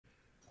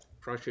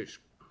Christchurch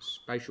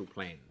Spatial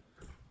Plan.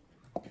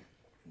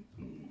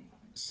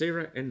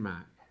 Sarah and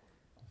Mark.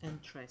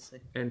 And Tracy.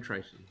 And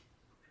Tracy.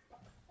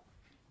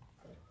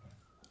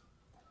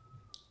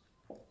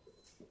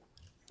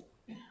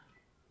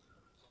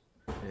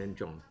 And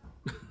John.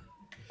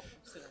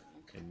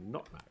 And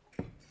not Mark.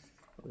 Oh,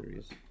 there he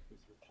is.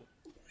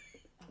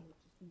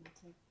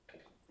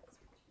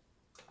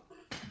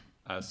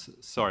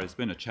 Sorry, there's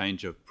been a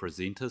change of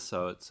presenters,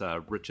 so it's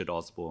Richard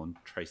Osborne,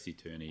 Tracy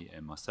Turney,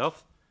 and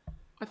myself.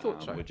 I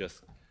thought so. We're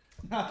just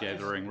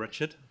gathering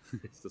Richard.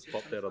 He's just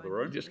popped out of the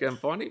room. Just go and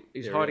find him.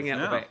 He's There hiding he is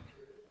out the now. back.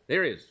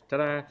 There he is.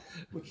 Ta-da.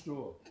 Which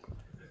door?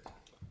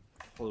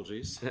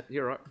 Apologies.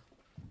 You're right.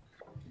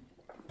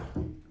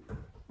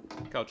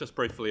 Okay, I'll just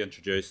briefly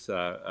introduce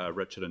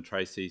Richard and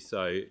Tracy.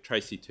 So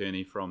Tracy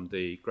Turney from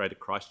the Greater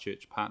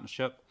Christchurch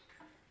Partnership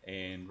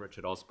and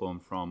Richard Osborne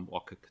from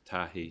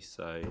Wakakatahi.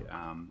 So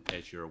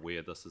as you're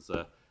aware, this is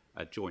a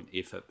joint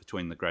effort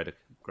between the Greater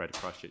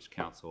Christchurch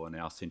Council and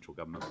our central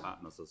government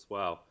partners as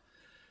well.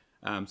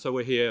 So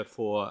we're here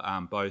for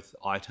both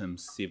item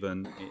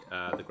 7,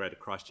 the Greater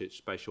Christchurch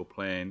Spatial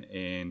Plan,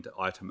 and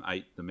item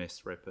 8, the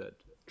Mass Rapid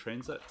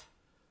Transit.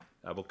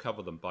 We'll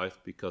cover them both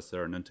because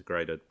they're an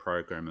integrated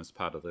program as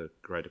part of the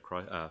Greater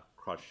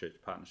Christchurch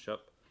Partnership.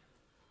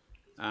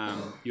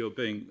 You're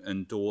being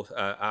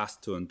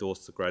asked to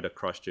endorse the Greater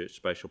Christchurch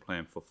Spatial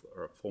Plan for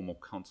a formal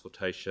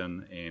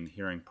consultation and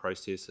hearing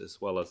process, as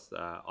well as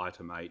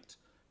item 8,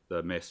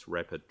 the Mass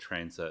Rapid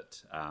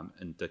Transit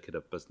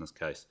indicative business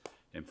case,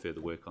 and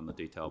further work on the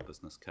detailed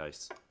business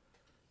case.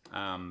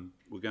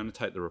 We're going to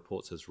take the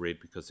reports as read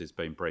because there's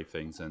been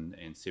briefings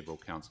and several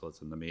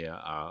councillors and the Mayor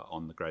are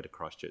on the Greater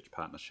Christchurch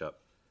Partnership.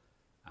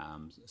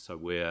 So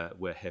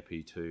we're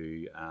happy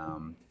to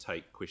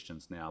take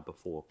questions now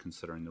before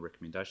considering the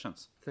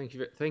recommendations. Thank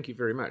you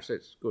very much.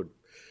 That's good.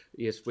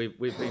 Yes, we've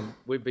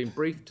been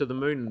briefed to the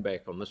moon and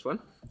back on this one.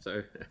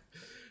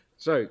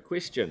 So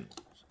question,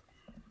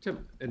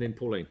 Tim, and then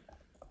Pauline.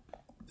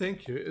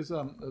 Thank you. It's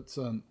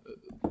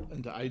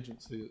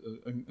interagency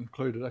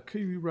included. Are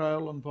Kiwi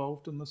Rail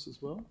involved in this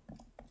as well?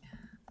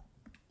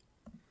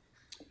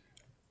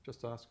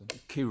 Just asking.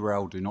 Kiwi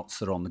Rail do not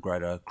sit on the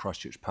Greater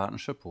Christchurch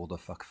Partnership or the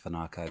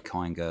Whakawhanaka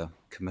Kāinga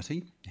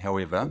Committee.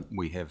 However,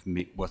 we have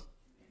met with...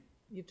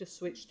 You've just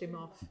switched him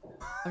off.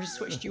 I just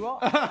switched you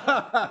off.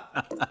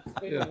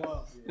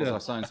 Was I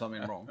saying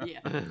something wrong?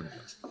 Yeah.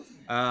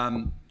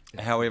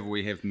 However,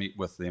 we have met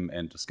with them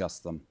and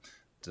discussed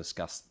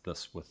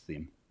this with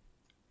them.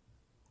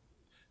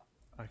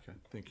 Okay,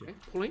 thank you. Okay,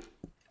 Pauline?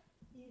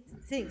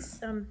 Thanks.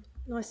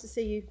 Nice to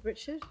see you,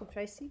 Richard, and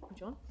Tracy, and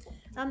John.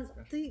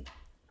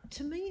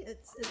 To me,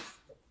 it's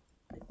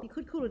you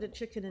could call it a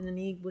chicken and an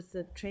egg with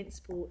the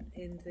transport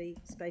and the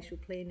spatial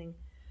planning,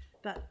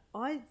 but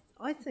I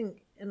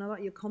think, and I'd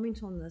like your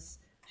comment on this,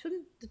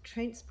 shouldn't the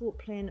transport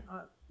plan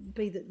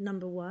be the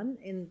number one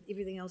and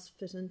everything else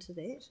fit into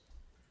that?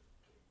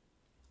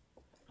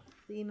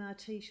 The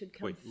MRT should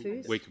come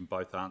first. We can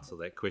both answer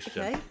that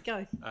question. Okay,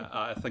 go.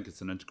 I think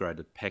it's an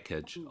integrated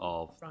package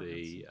of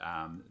they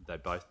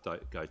both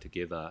go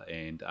together,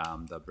 and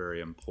they're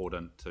very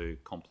important to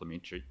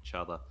complement each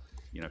other.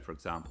 You know, for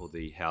example,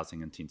 the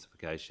housing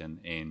intensification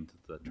and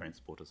the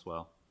transport as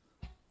well.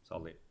 So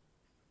I'll let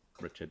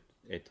Richard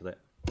add to that.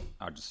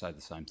 I'd just say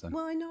the same thing.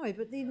 Well, I know,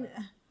 but then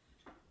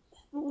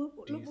we'll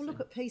look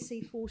at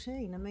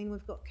PC14. I mean,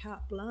 we've got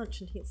carte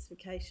blanche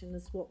intensification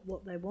is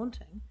what they're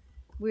wanting,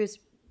 whereas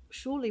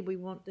surely we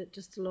want it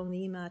just along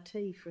the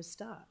MRT for a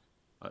start.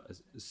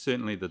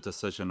 Certainly the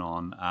decision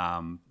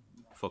on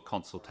for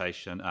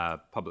consultation,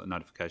 public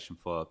notification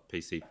for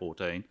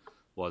PC14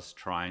 was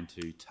trying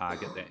to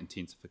target that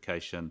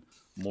intensification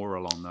more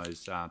along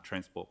those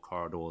transport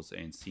corridors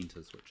and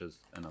centres, which is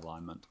in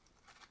alignment.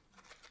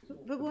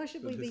 But why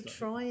should we be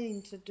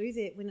trying to do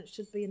that when it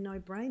should be a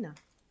no-brainer?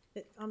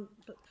 I'm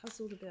a bit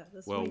puzzled about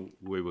this. Well,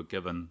 we were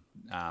given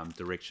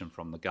direction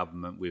from the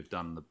government. We've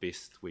done the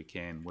best we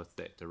can with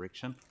that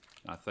direction.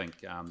 I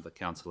think the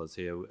councillors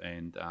here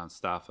and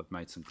staff have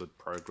made some good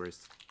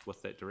progress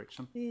with that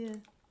direction.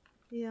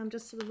 Yeah, I'm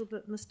just a little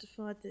bit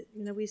mystified that,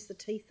 you know, where's the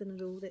teeth in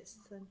it all, that's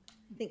the thing.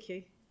 Thank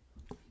you.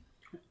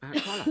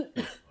 Tyler.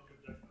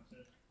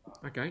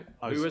 Okay,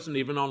 who isn't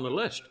even on the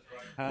list?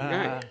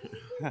 Okay.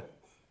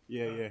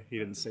 Yeah, he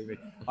didn't see me.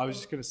 I was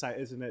just going to say,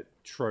 isn't it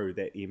true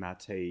that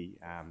MRT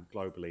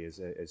globally is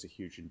a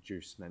huge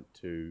inducement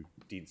to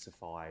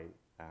densify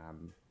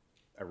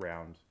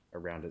around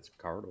its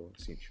corridor,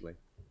 essentially?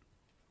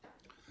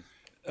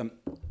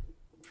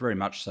 Very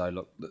much so.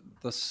 Look,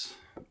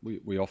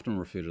 we often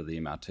refer to the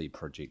MRT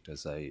project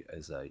as a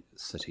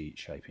city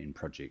shaping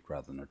project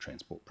rather than a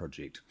transport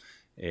project,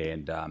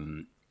 and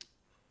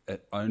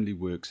it only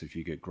works if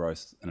you get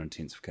growth and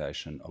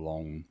intensification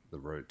along the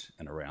route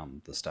and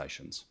around the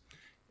stations,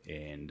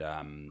 and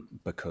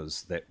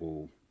because that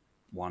will,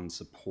 one,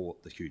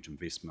 support the huge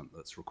investment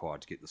that's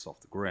required to get this off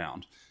the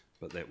ground,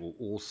 but that will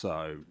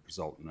also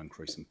result in an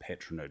increase in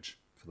patronage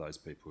for those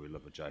people who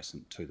live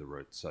adjacent to the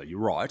route. So you're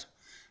right.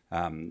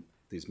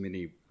 there's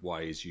many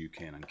ways you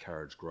can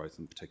encourage growth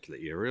in particular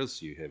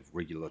areas. You have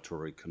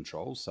regulatory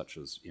controls such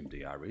as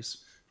MDRS,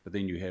 but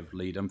then you have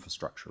lead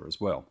infrastructure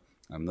as well.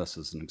 And this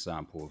is an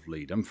example of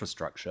lead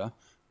infrastructure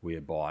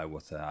whereby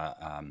with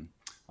a,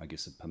 I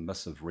guess, a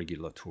permissive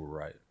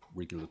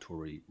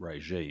regulatory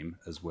regime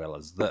as well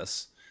as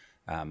this,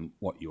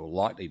 what you're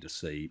likely to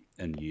see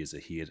in years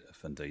ahead,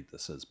 if indeed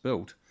this is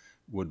built,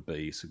 would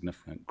be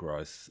significant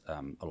growth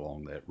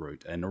along that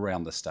route and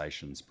around the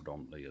stations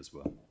predominantly as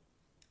well.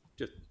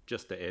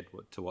 Just to add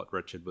to what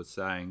Richard was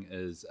saying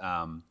is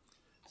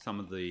some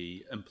of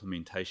the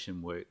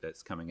implementation work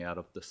that's coming out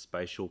of the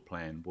spatial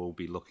plan will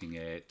be looking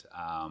at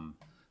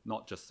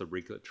not just the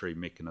regulatory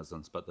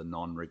mechanisms but the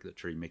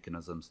non-regulatory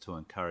mechanisms to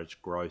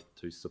encourage growth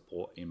to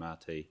support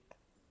MRT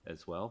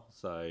as well.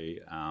 So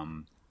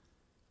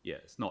yeah,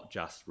 it's not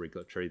just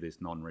regulatory, there's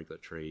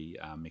non-regulatory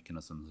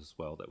mechanisms as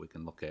well that we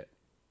can look at.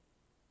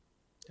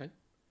 Okay,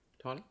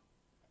 Tyler?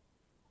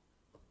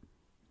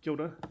 Kia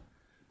ora.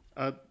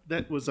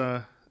 That was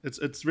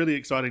it's really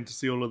exciting to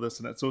see all of this,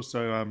 and it's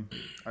also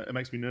it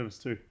makes me nervous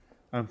too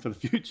for the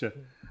future.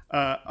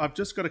 I've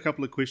just got a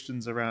couple of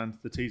questions around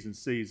the T's and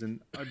C's,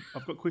 and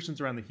I've got questions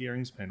around the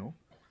hearings panel.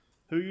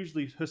 Who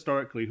usually,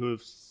 historically, who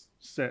have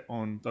sat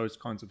on those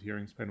kinds of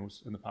hearings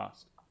panels in the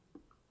past?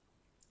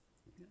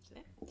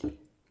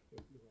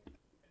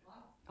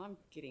 I'm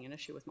getting an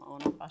issue with my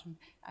on-off button.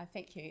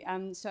 Thank you.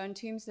 So in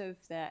terms of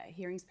the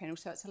hearings panel,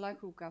 so it's a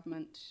local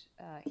government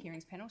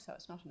hearings panel, so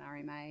it's not an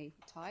RMA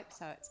type,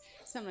 so it's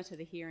similar to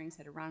the hearings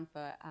that are run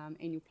for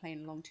annual plan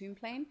and long-term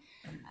plan.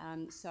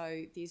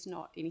 So there's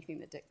not anything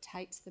that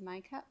dictates the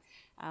makeup,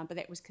 but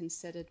that was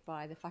considered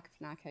by the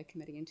Whakawhanake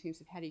Committee in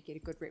terms of how do you get a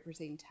good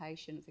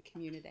representation of the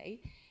community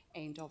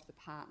and of the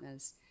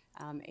partners.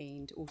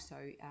 And also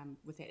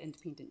with that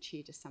independent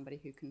chair, just somebody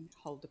who can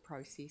hold the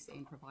process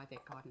and provide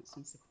that guidance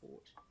and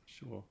support.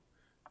 Sure.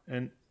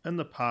 And in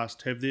the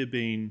past, have there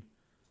been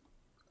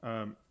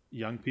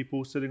young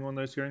people sitting on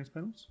those hearings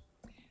panels?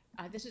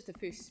 This is the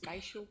first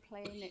spatial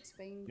plan that's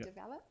been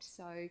developed,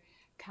 so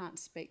can't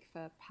speak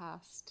for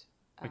past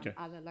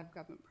other local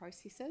government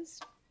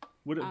processes.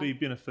 Would it be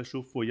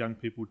beneficial for young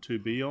people to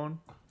be on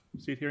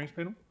said hearings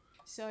panel?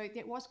 So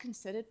that was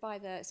considered by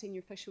the senior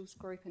officials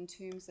group in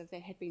terms of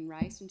that had been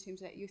raised in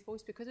terms of that youth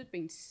voice because it had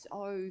been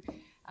so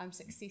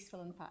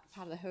successful in part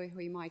of the hui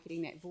hui mai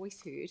getting that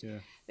voice heard. Yeah.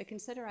 The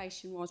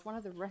consideration was one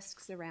of the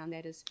risks around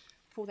that is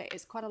for that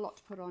it's quite a lot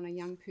to put on a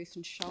young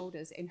person's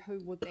shoulders, and who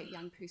would that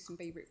young person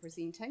be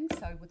representing?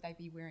 So would they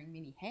be wearing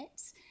many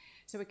hats?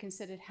 So we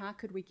considered how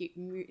could we get,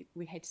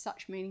 we had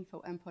such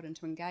meaningful input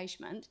into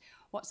engagement,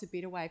 what's a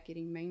better way of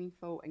getting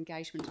meaningful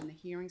engagement in the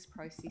hearings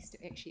process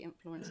to actually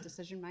influence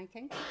decision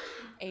making?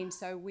 And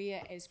so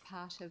where as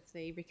part of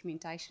the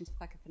recommendations of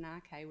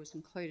Whakawhanake was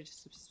included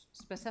a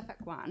specific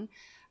one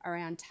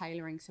around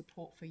tailoring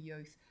support for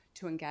youth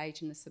to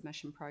engage in the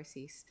submission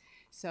process.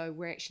 So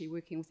we're actually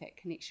working with that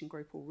connection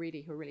group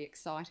already who are really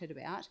excited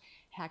about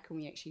how can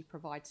we actually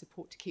provide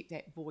support to keep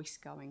that voice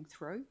going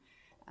through.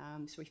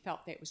 So we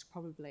felt that was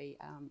probably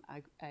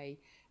a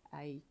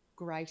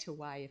greater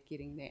way of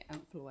getting that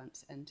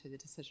influence into the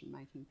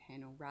decision-making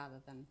panel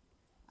rather than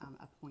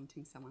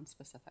appointing someone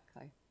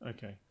specifically.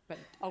 Okay. But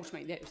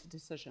ultimately, that was the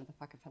decision of the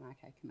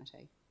Whakawhanake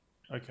Committee.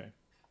 Okay.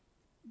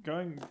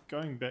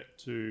 Going back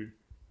to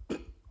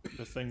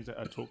the things that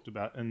are talked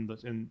about in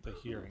the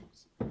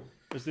hearings,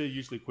 is there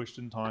usually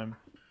question time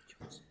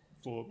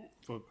for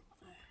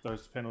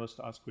those panellists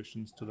to ask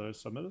questions to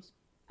those submitters?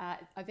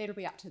 That'll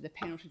be up to the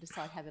panel to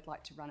decide how they'd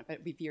like to run it, but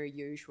it'd be very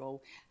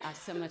usual,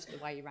 similar to the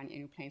way you run your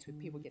annual plans, where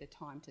people get a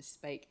time to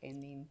speak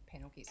and then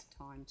panel gets a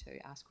time to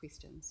ask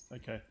questions.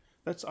 Okay,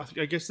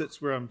 I guess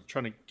that's where I'm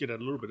trying to get at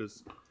a little bit.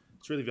 Is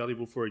it's really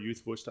valuable for a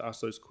youth voice to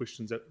ask those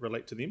questions that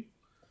relate to them.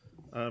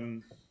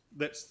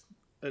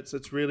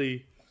 It's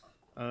really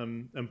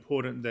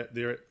important that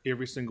they're at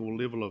every single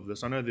level of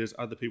this. I know there's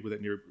other people that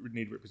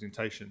need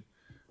representation.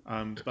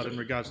 But in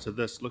regards to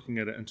this, looking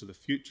at it into the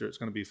future, it's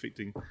going to be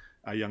affecting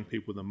our young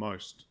people the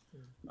most.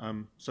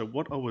 So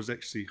what I was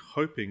actually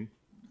hoping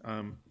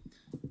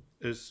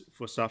is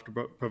for staff to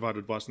provide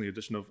advice on the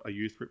addition of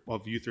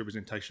youth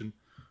representation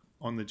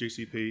on the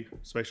GCP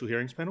Spatial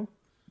Hearings Panel.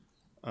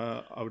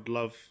 I would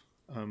love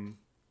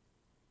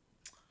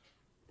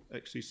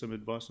actually some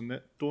advice on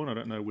that. Dawn, I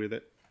don't know where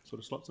that sort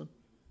of slots in.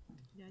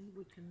 Yeah,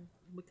 we can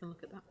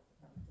look at that.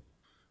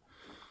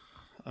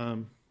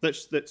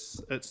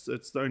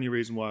 It's the only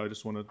reason why I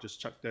just want to just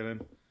chuck that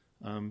in,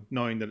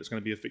 knowing that it's going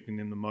to be affecting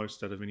them the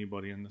most out of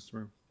anybody in this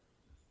room.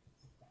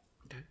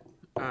 Okay.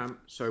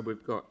 So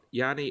we've got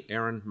Yanni,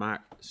 Aaron,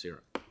 Mark,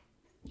 Sarah.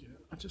 Yeah,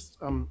 I just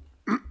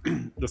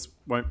this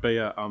won't be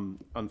a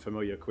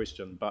unfamiliar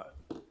question, but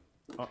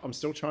I'm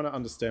still trying to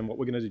understand what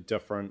we're going to do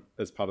different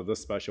as part of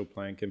this spatial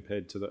plan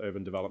compared to the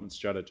urban development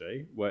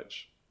strategy,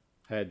 which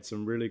had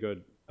some really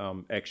good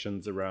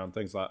actions around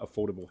things like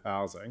affordable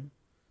housing.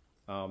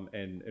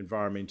 And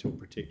environmental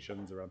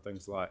protections around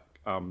things like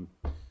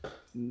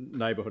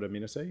neighbourhood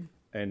amenity,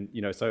 and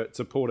so it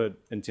supported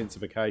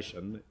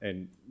intensification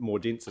and more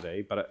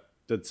density, but it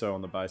did so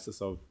on the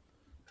basis of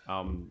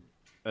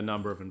a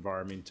number of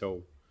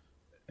environmental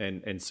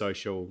and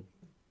social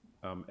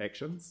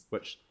actions,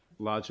 which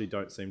largely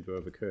don't seem to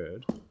have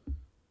occurred.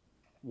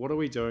 What are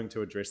we doing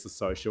to address the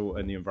social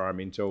and the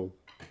environmental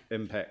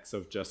impacts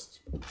of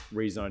just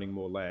rezoning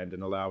more land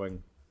and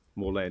allowing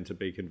more land to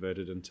be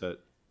converted into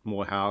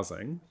more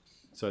housing,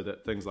 so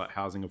that things like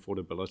housing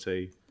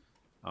affordability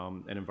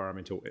and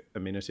environmental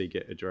amenity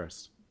get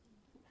addressed?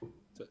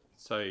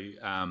 So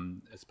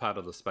as part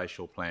of the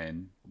spatial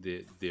plan,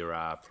 there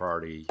are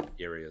priority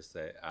areas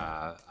that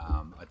are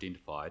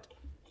identified,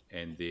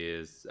 and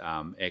there's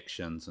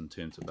actions in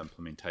terms of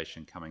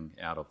implementation coming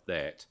out of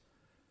that.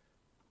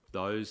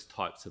 Those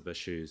types of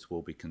issues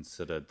will be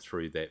considered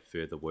through that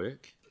further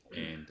work,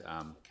 and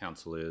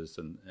councillors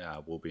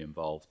will be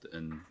involved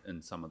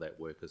in some of that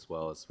work as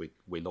well, as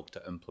we look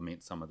to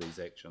implement some of these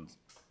actions,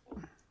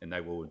 and they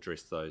will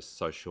address those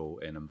social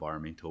and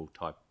environmental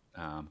type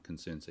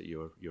concerns that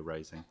you're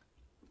raising.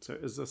 So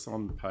is this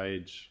on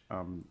page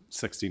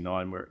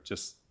 69, where it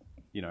just,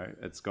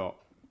 it's got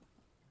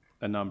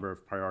a number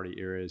of priority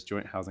areas,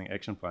 joint housing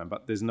action plan,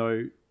 but there's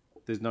no,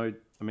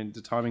 I mean,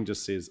 the timing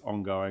just says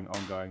ongoing,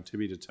 to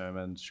be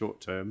determined,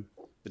 short term.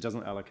 It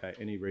doesn't allocate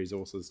any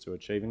resources to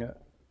achieving it.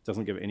 It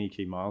doesn't give any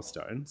key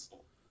milestones.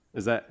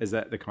 Is that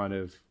the kind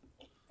of,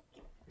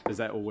 is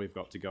that all we've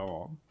got to go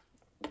on?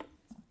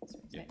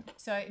 Yeah.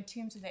 So in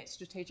terms of that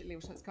strategic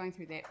level, so it's going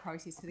through that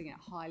process, sitting at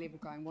a high level,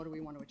 going, what do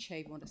we want to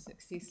achieve, what does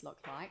success look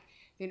like?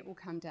 Then it will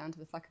come down to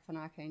the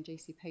whakawhanaka and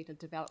GCP to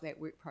develop that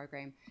work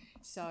program.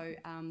 So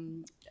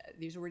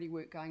there's already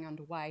work going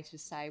underway to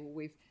say, well,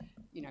 we've,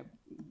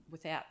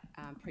 without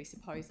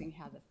presupposing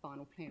how the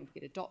final plan will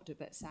get adopted,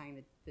 but saying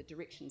that the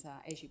directions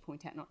are, as you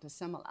point out, not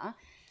dissimilar.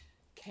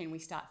 Can we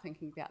start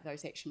thinking about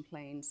those action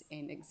plans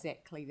and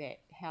exactly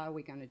that? How are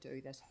we going to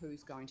do this?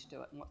 Who's going to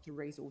do it? And what's the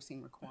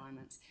resourcing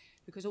requirements?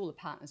 Because all the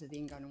partners are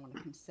then going to want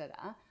to consider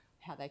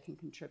how they can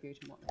contribute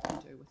and what they can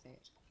do with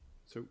that.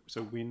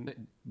 So when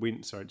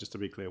sorry, just to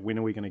be clear, when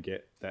are we going to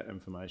get that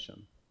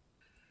information?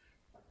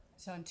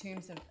 So in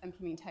terms of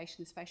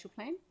implementation of the spatial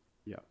plan?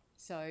 Yeah.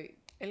 So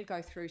it'll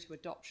go through to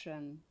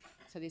adoption.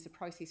 So there's a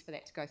process for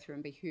that to go through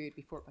and be heard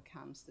before it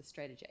becomes the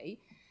strategy.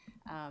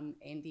 And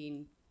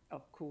then,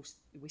 of course,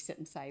 we sit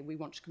and say we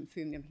want to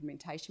confirm the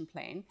implementation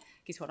plan.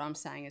 I guess what I'm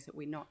saying is that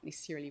we're not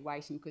necessarily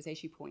waiting, because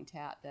as you point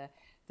out,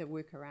 the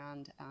work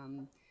around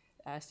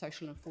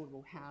social and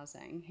affordable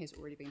housing has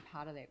already been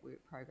part of that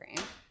work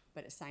program,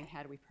 but it's saying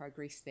how do we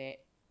progress that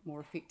more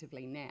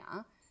effectively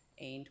now,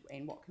 and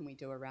what can we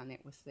do around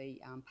that with the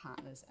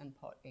partners'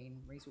 input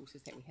and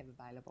resources that we have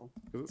available.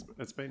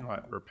 It's been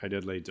like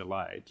repeatedly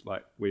delayed.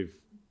 Like we've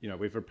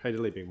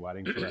repeatedly been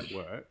waiting for that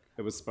work.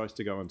 It was supposed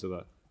to go into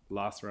the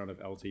last round of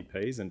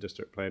LTPs and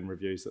district plan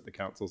reviews that the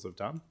councils have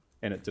done,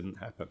 and it didn't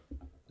happen.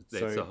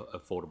 That's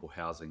affordable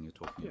housing you're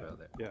talking about,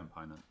 that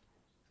component.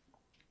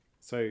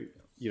 So,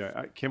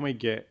 can we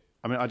get,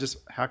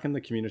 how can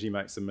the community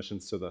make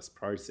submissions to this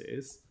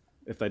process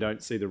if they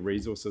don't see the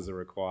resources are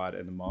required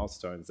and the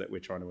milestones that we're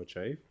trying to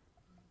achieve?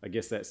 I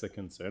guess that's the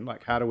concern.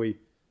 Like, how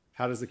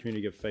does the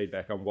community give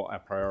feedback on what our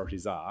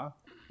priorities are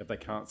if they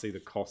can't see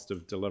the cost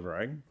of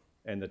delivering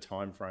and the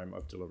time frame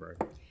of delivering?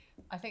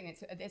 I think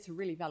that's a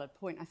really valid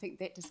point. I think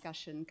that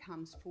discussion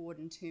comes forward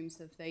in terms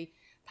of the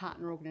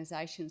partner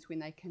organisations when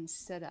they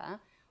consider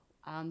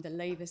the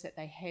levers that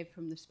they have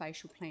from the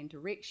spatial plan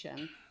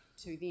direction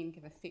to then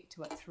give effect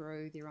to it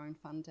through their own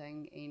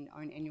funding and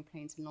own annual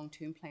plans and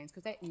long-term plans,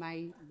 because that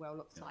may well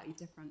look slightly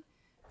different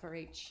for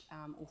each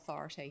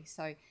authority.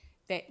 So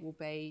that will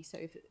be, so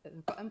if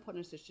they've got input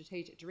into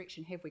strategic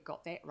direction, have we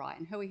got that right?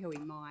 And hui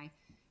mai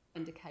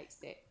indicates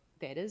that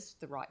that is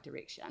the right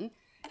direction.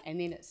 And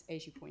then it's,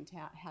 as you point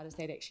out, how does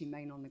that actually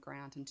mean on the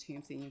ground in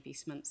terms of the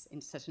investments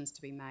and decisions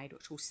to be made,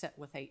 which will sit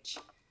with each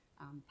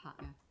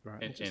partner.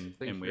 Right.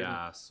 And we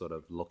are sort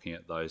of looking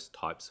at those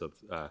types of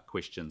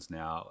questions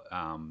now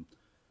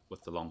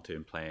with the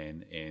long-term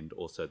plan and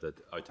also the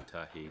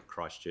Otatahi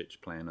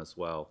Christchurch plan as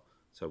well.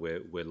 So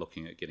we're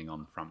looking at getting on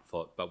the front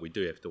foot, but we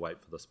do have to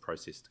wait for this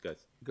process to go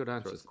through. Good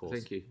answers.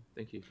 Thank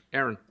you.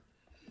 Aaron.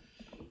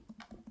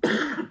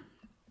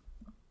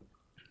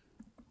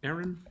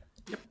 Aaron?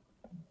 Yep.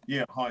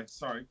 Yeah, hi,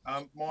 sorry.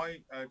 My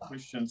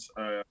questions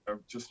are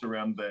just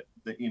around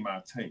the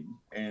MRT,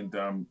 and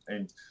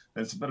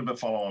it's a bit of a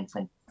follow-on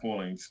from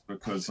Pauline's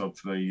because of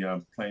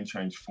the Plan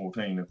Change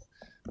 14.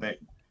 That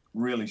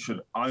really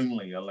should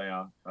only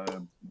allow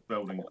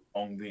building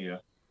on there,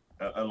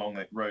 along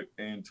that route.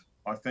 And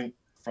I think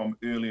from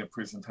earlier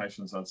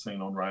presentations I've seen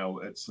on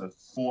rail, it's a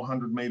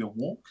 400-metre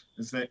walk.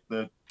 Is that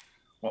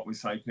what we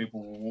say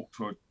people will walk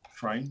to a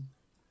train?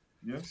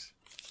 Yes?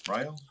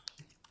 Rail?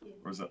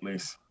 Or is it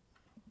less?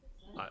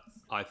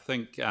 I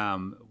think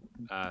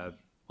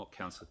what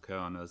Councillor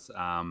Cohen is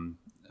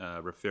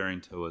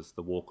referring to is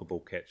the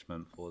walkable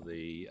catchment for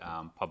the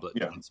public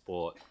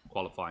transport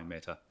qualifying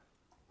matter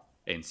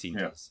and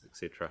centres,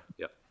 etc.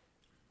 Yep.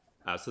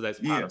 So that's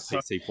part of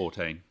PC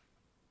 14.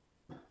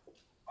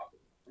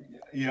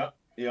 Yeah,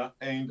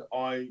 and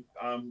I'm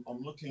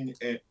looking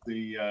at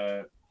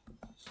the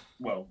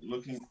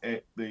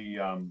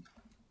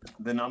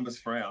the numbers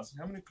for ours.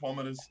 How many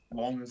kilometres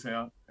long is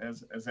our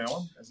as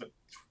one? Is it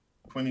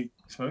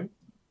 22?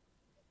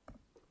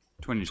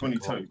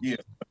 22, yeah.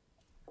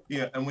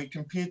 Yeah, and we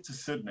compared to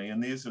Sydney,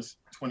 and theirs is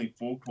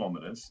 24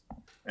 kilometres,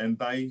 and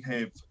they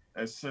have,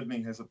 as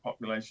Sydney has a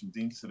population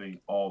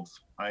density of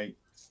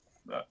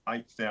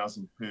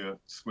 8,000 per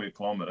square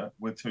kilometre,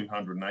 we're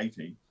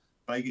 280.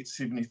 They get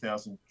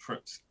 70,000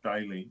 trips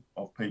daily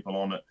of people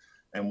on it,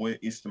 and we're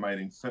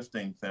estimating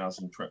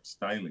 15,000 trips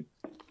daily.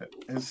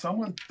 Has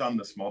someone done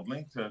this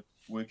modelling to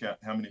work out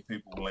how many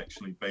people will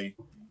actually be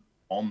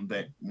on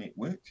that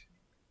network?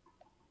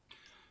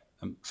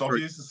 So I've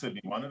used the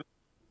Sydney one. It is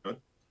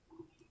good.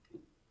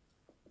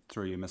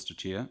 Through you, Mr.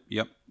 Chair.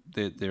 Yep,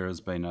 there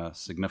has been a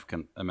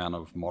significant amount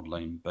of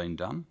modelling being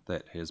done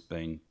that has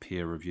been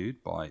peer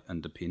reviewed by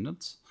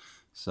independents.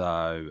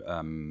 So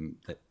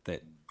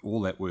that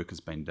all that work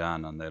has been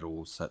done, and that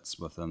all sits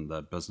within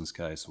the business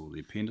case or the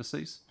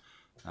appendices,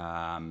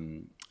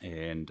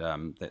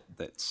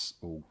 that's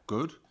all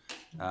good.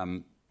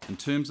 In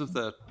terms of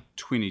the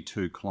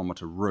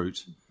 22-kilometre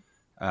route,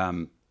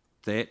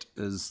 that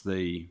is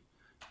the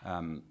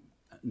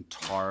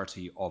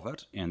entirety of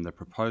it, and the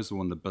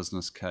proposal in the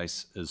business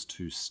case is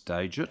to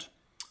stage it.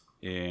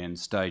 And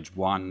stage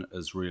one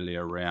is really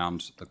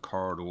around the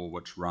corridor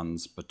which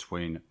runs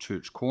between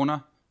Church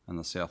Corner in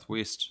the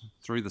southwest,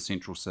 through the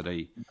central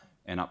city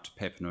and up to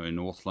Papanui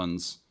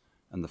Northlands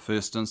in the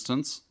first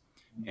instance.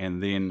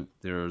 And then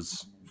there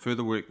is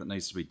further work that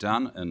needs to be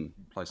done in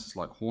places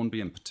like Hornby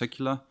in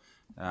particular,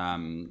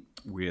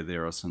 where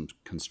there are some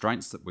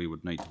constraints that we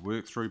would need to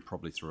work through,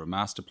 probably through a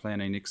master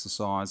planning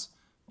exercise,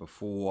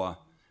 before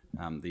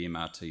the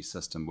MRT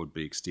system would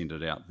be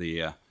extended out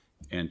there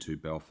and to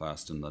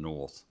Belfast in the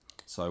north.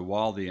 So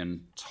while the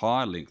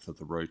entire length of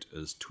the route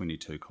is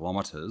 22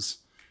 kilometres,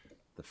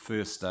 the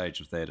first stage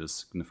of that is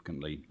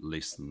significantly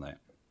less than that.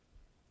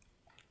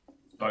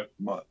 So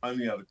my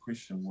only other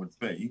question would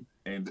be,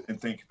 and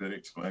thank you for that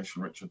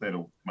explanation, Richard, that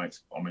all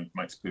makes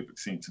perfect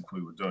sense if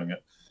we were doing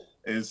it,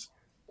 is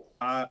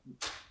how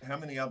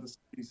many other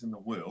cities in the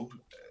world,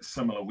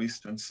 similar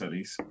Western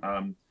cities,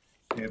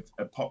 have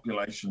a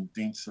population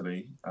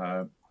density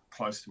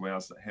close to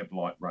ours that have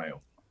light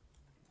rail?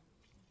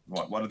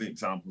 Right, what are the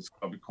examples?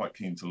 I'll be quite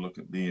keen to look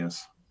at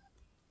theirs,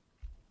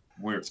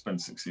 where it's been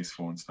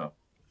successful and stuff.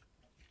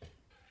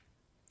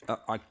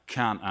 I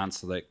can't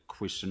answer that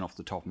question off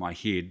the top of my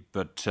head,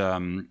 but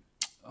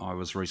I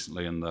was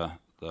recently in the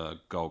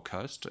Gold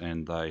Coast,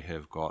 and they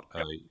have got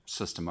a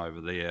system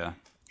over there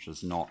which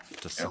is not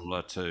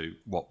dissimilar to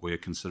what we're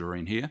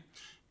considering here.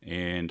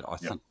 And I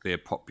think their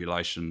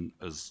population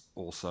is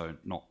also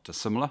not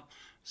dissimilar.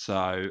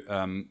 So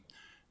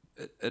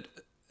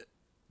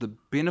the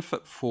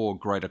benefit for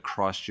Greater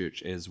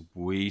Christchurch, as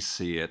we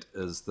see it,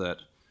 is that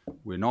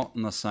we're not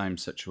in the same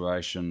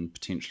situation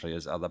potentially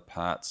as other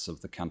parts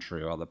of the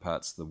country or other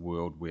parts of the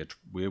world where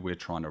we're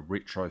trying to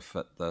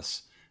retrofit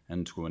this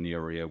into an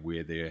area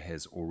where there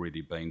has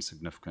already been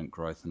significant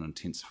growth and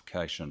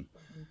intensification.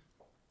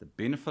 The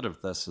benefit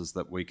of this is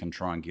that we can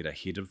try and get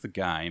ahead of the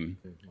game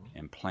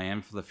and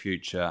plan for the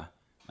future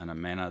in a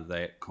manner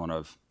that kind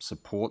of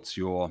supports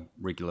your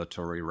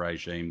regulatory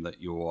regime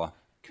that you're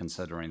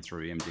considering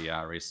through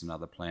MDRS and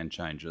other plan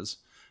changes,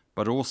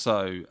 but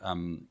also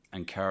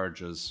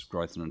encourages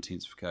growth and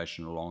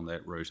intensification along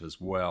that route as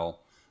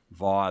well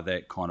via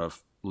that kind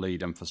of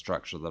lead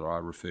infrastructure that I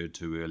referred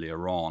to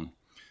earlier on.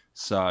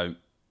 So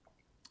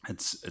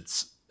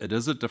it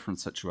is a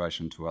different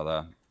situation to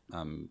other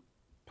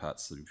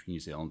parts of New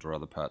Zealand or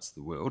other parts of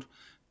the world,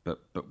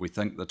 but we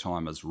think the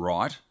time is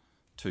right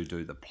to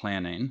do the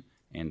planning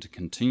and to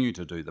continue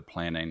to do the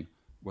planning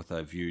with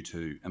a view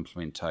to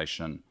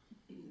implementation,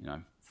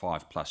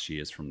 5+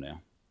 years from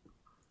now.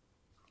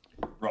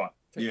 Right.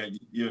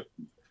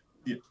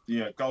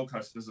 Yeah. Gold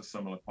Coast is a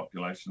similar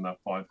population. They're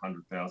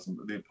 500,000,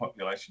 but their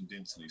population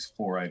density is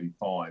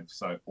 485,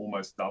 so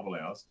almost double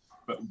ours.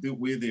 But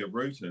where their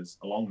route is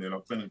along there,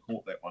 I've been and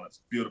caught that one.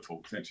 It's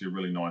beautiful. It's actually a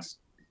really nice,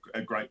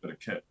 a great bit of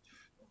kit.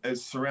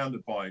 It's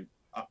surrounded by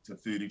up to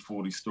 30,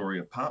 40-story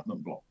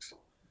apartment blocks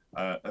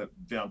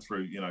down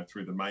through,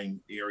 through the main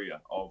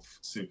area of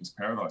Surfers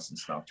Paradise and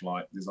stuff.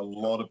 Like, there's a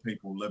lot of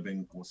people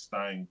living or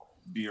staying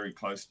very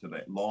close to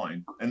that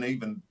line, and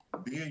even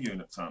their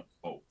units aren't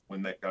full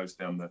when that goes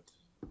down the.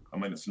 I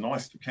mean, it's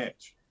nice to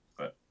catch,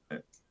 but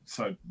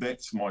so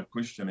that's my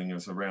questioning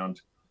is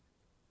around.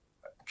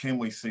 Can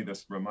we see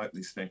this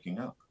remotely stacking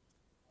up?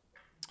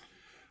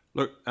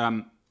 Look,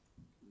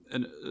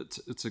 and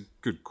it's a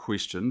good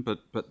question,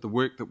 but the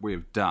work that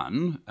we've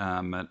done,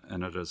 and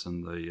it is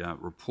in the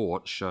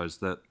report, shows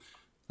that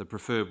the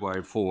preferred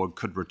way forward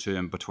could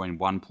return between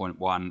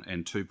 $1.1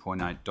 and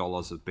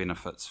 $2.8 of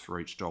benefits for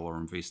each dollar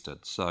invested.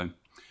 So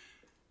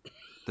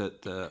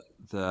the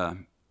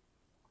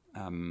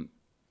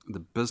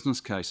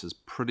business case is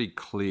pretty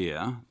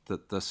clear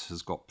that this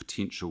has got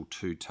potential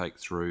to take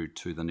through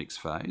to the next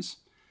phase,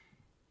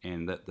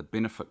 and that the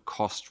benefit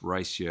cost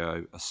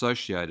ratio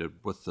associated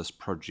with this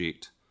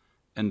project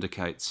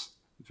indicates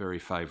very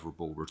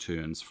favourable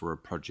returns for a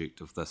project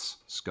of this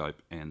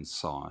scope and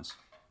size.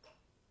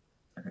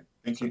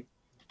 Thank you.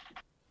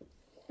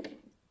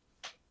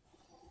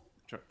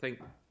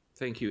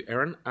 Thank you,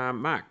 Aaron.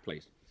 Mark,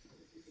 please.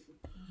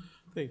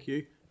 Thank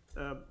you.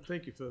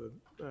 Thank you for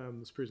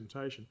this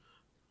presentation.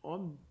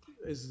 I'm,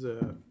 as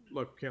the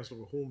local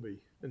councillor of Hornby,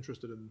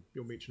 interested in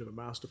your mention of a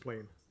master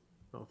plan.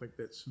 I think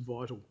that's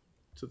vital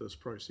to this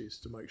process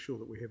to make sure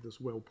that we have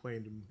this well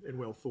planned and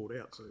well thought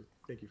out. So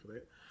thank you for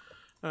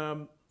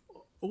that.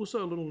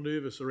 Also a little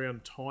nervous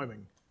around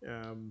timing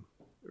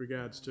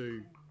regards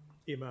to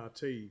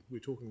MRT. We're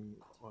talking,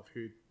 I've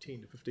heard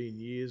 10 to 15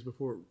 years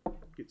before it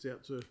gets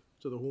out to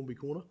the Hornby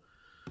corner.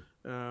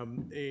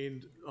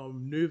 And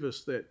I'm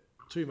nervous that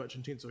too much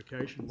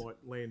intensification might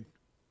land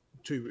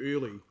too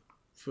early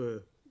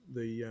for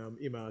the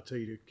MRT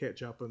to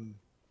catch up and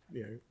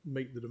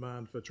meet the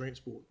demand for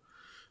transport.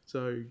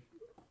 So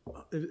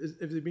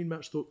have there been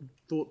much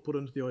thought put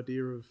into the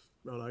idea of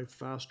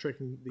fast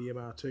tracking the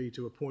MRT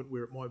to a point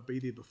where it might be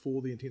there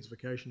before the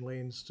intensification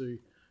lands to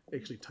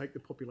actually take the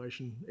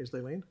population as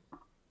they land?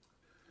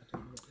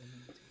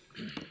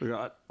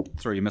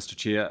 Through you, Mr.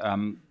 Chair.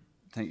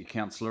 Thank you,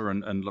 Councillor.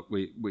 And look,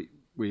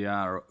 we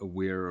are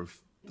aware of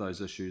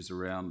those issues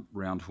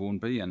around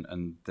Hornby,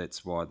 and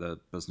that's why the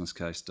business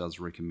case does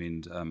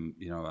recommend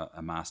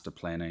a master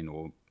planning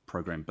or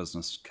program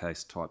business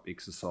case type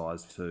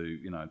exercise to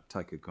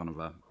take a kind of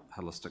a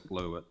holistic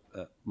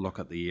look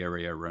at the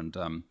area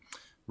and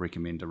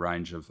recommend a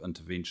range of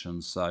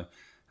interventions. So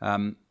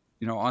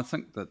I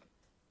think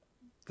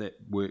that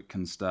work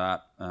can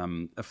start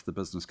if the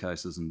business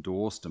case is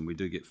endorsed and we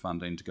do get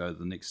funding to go to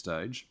the next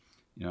stage.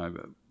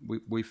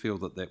 We feel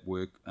that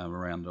work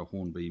around a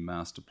Hornby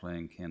master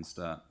plan can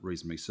start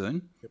reasonably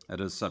soon. Yep. It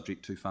is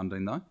subject to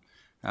funding though,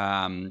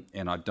 and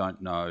I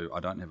don't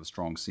have a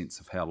strong sense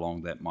of how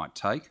long that might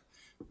take,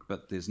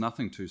 but there's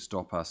nothing to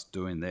stop us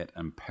doing that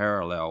in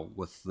parallel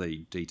with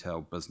the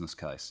detailed business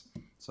case.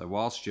 So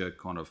whilst you're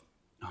kind of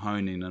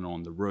honing in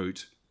on the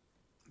route,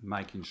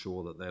 making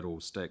sure that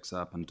all stacks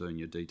up and doing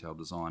your detailed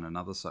design and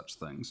other such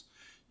things,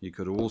 you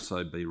could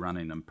also be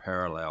running in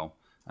parallel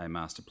a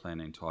master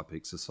planning type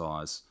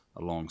exercise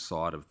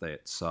alongside of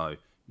that. So,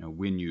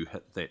 when you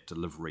hit that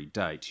delivery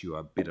date, you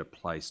are better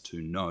placed to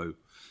know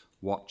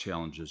what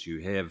challenges you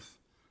have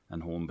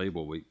in Hornby.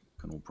 Well, we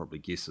can all probably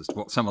guess as to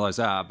what some of those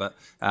are, but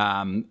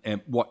and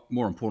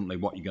more importantly,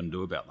 what you're going to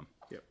do about them.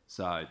 Yep.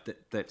 So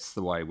that's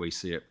the way we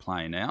see it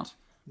playing out.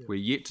 Yep. We're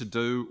yet to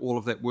do all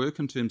of that work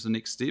in terms of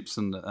next steps,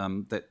 and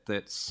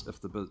that's if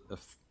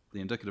the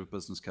indicative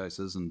business case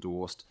is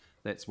endorsed,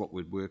 that's what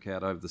we'd work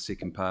out over the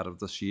second part of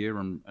this year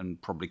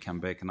and probably come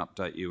back and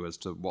update you as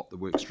to what the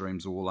work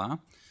streams all are.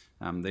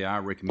 There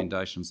are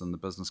recommendations in the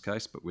business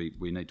case, but we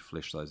need to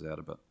flesh those out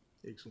a bit.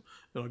 Excellent.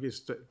 And I guess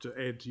to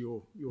add to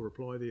your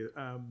reply there,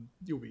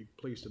 you'll be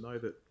pleased to know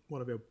that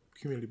one of our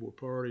community board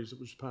priorities that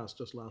was passed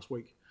just last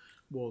week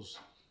was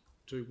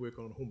to work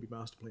on a Hornby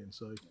master plan.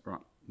 So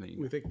right,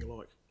 we're thinking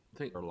alike.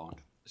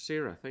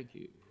 Sarah, thank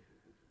you.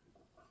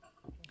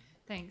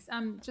 Thanks.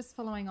 Just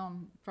following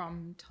on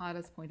from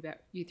Tyler's point about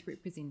youth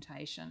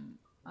representation,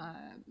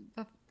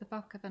 the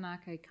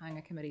Whakawhanake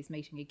Kāinga Committee's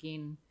meeting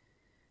again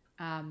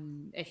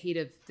ahead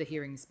of the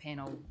hearings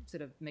panel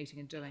sort of meeting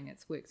and doing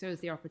its work. So is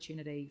there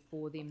opportunity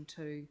for them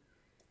to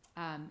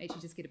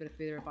actually just get a bit of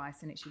further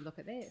advice and actually look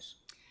at that?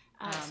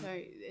 So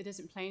it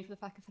isn't planned for the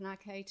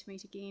Whakawhanake to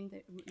meet again.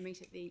 That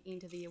meet at the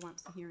end of the year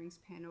once the hearings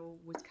panel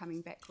was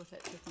coming back with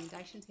its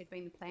recommendations had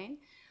been the plan,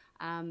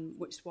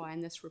 which is why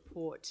in this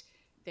report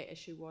that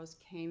issue was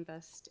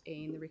canvassed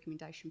and the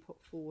recommendation put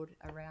forward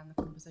around the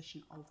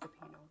composition of the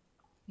panel.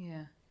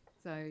 Yeah.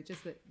 So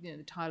just that,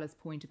 Tyler's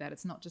point about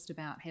it's not just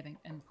about having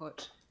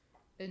input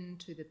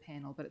into the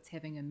panel, but it's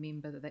having a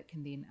member that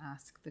can then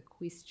ask the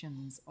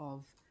questions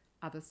of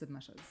other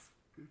submitters.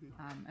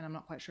 Mm-hmm. And I'm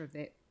not quite sure if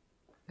that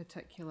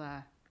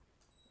particular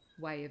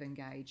way of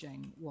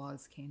engaging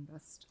was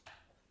canvassed.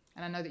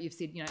 And I know that you've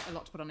said, a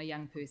lot to put on a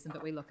young person,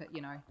 but we look at,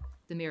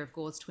 the Mayor of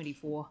Gore's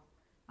 24.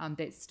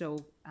 That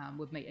still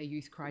would meet a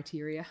youth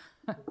criteria.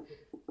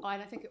 I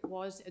don't think it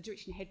was, a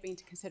direction had been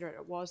to consider it.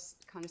 It was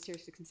kind of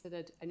seriously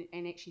considered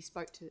and actually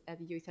spoke to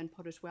the youth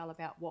input as well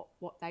about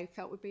what they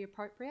felt would be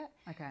appropriate,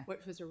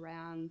 which was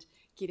around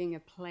getting a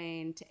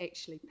plan to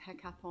actually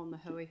pick up on the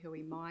hui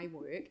hui mai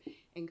work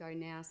and go,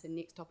 now's the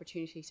next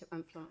opportunity to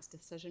influence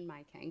decision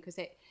making, because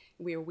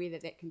we're aware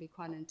that can be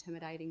quite an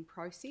intimidating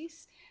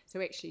process. So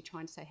actually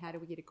trying to say, how do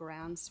we get a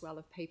groundswell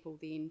of people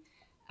then,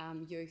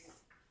 youth,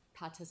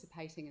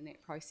 participating in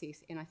that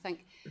process. And I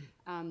think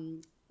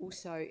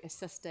also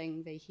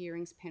assisting the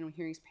hearings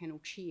panel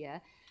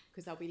chair,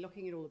 because they'll be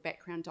looking at all the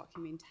background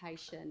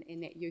documentation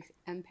and that youth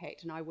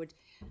impact, and I would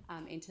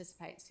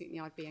anticipate, certainly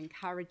I'd be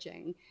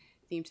encouraging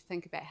them to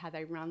think about how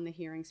they run the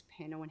hearings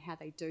panel and how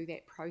they do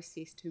that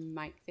process to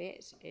make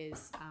that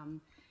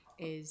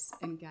as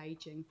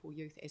engaging for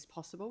youth as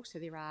possible. So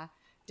there are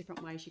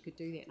different ways you could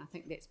do that, and I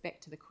think that's back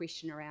to the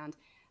question around,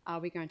 are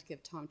we going to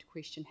give time to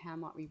question how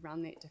might we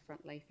run that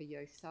differently for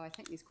youth? So I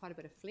think there's quite a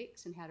bit of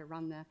flex in how to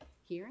run the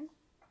hearing.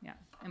 Yeah,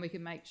 and we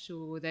can make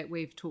sure that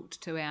we've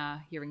talked to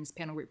our hearings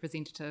panel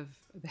representative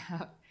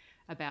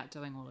about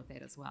doing all of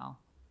that as well.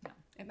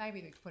 Yeah. it may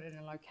be that we put it in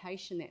a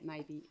location that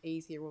may be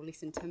easier or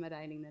less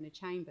intimidating than a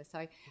chamber. So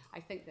I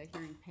think the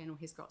hearing panel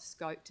has got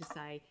scope to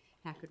say,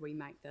 how could we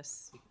make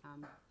this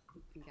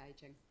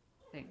engaging?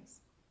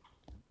 Thanks.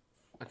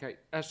 Okay,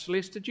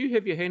 Celeste, did you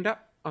have your hand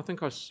up? I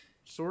think I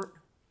saw it.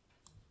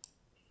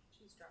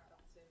 She's dropped off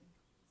soon.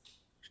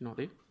 She's not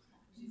there?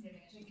 She's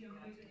having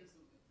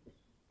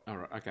a All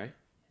right, okay.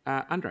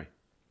 Andre,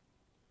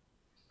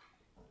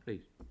 please.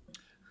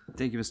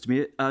 Thank you, Mr.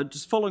 Mayor.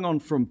 Just following on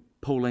from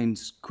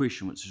Pauline's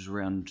question, which is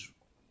around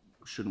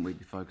shouldn't we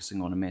be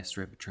focusing on a mass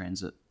rapid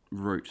transit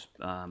route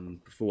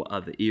for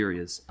other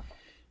areas?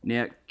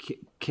 Now,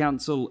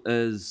 council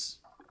is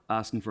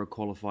asking for a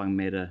qualifying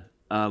matter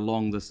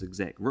along this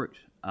exact route,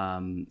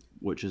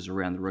 which is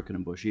around the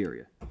Riccarton Bush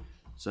area.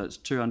 So it's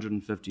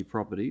 250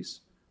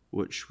 properties,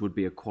 which would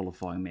be a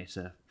qualifying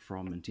matter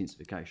from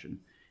intensification.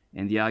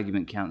 And the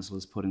argument council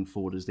is putting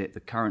forward is that the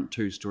current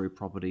 2-storey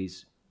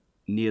properties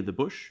near the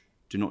bush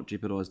do not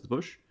jeopardise the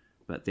bush,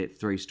 but that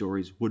 3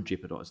 stories would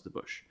jeopardise the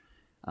bush.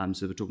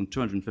 So we're talking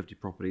 250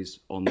 properties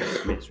on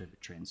this mass rapid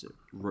transit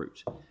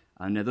route.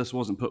 Now, this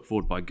wasn't put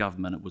forward by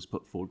government, it was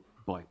put forward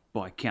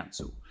by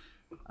council.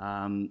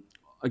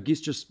 I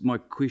guess just my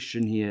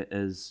question here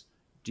is,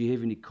 do you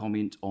have any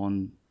comment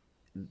on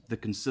the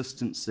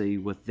consistency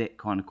with that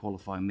kind of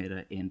qualifying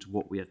matter and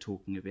what we are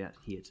talking about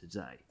here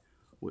today,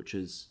 which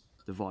is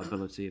the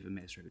viability of a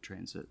mass rapid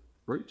transit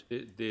route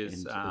There's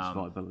and its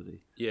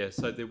viability? Yeah,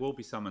 so there will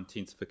be some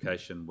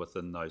intensification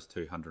within those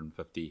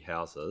 250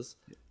 houses.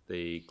 Yep.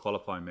 The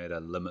qualifying matter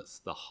limits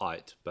the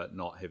height, but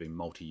not having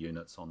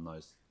multi-units on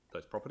those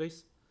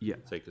properties. Yeah.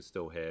 So you could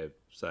still have,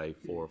 say,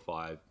 4 or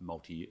 5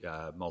 multi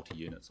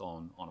units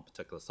on a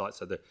particular site.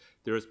 So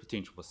there is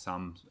potential for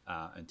some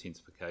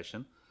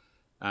intensification.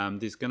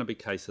 There's going to be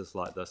cases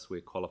like this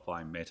where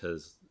qualifying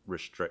matters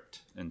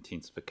restrict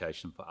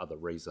intensification for other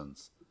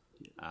reasons.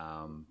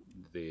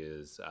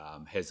 There's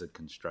hazard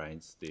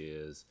constraints.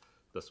 There's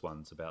this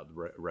one's about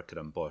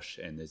Riccarton Bush,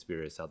 and there's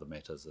various other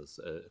matters as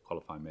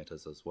qualifying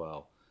matters as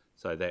well.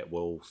 So that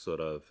will sort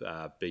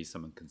of be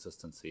some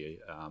inconsistency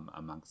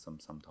amongst them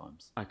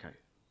sometimes. Okay,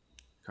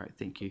 great,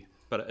 thank you.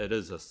 But it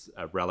is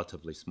a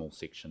relatively small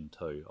section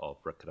too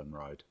of Riccarton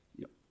Road.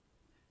 Yep.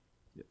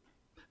 Yep.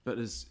 But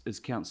is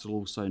council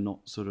also not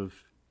sort of,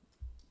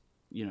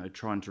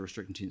 trying to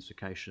restrict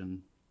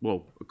intensification,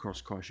 well, across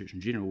Christchurch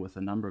in general, with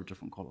a number of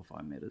different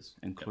qualifying matters,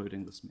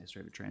 including this mass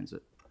rapid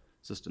transit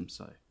system?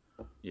 So,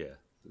 yeah,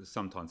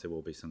 sometimes there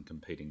will be some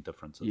competing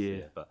differences Yeah.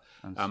 there, but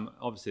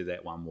obviously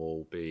that one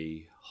will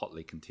be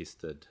hotly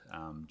contested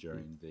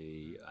during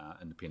the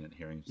independent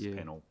hearings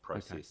panel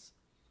process.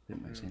 Okay.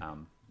 That makes sense.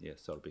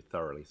 So it'll be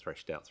thoroughly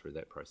thrashed out through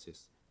that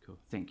process. Cool,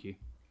 thank you.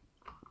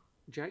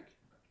 Jake,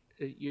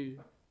 did you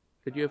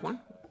have one?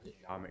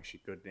 I'm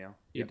actually good now.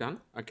 You're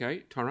done?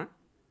 Okay, Tyrone.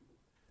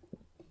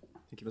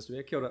 Thank you, Mr.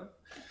 Mayor. Kia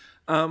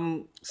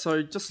ora.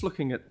 So just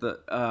looking at the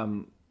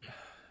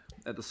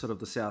sort of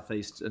the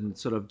southeast and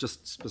sort of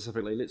just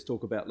specifically, let's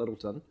talk about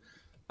Littleton.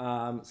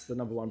 It's the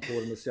number 1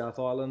 port in the South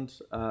Island.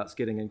 It's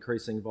getting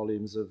increasing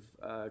volumes of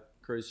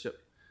cruise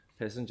ship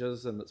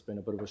passengers, and it's been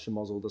a bit of a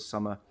schmozzle this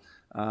summer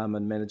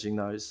in managing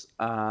those.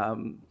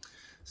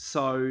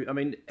 So, I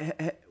mean,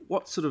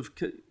 what sort of,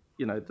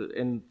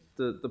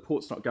 the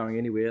port's not going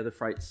anywhere. The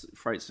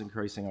freight's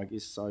increasing, I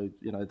guess. So,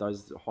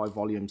 those high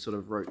volume sort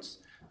of routes.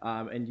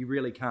 And you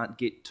really can't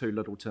get to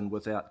Littleton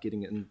without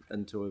getting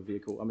into a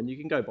vehicle. I mean, you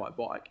can go by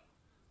bike,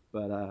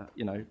 but,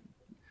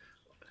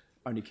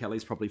 only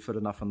Kelly's probably fit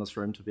enough in this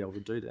room to be able to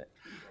do that.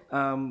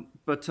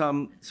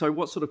 So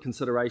what sort of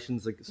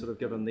considerations are sort of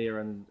given there,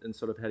 and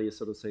sort of how do you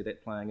sort of see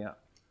that playing out?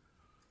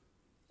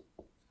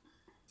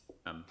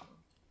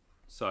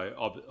 So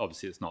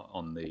obviously it's not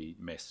on the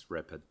mass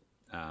rapid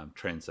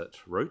transit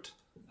route,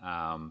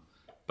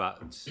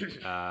 but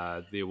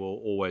there will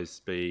always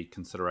be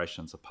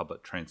considerations of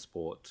public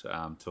transport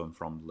to and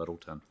from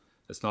Littleton.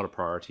 It's not a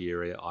priority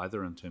area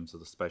either in terms of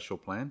the spatial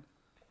plan,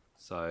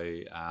 so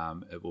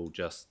it will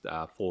just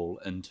fall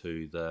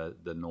into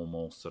the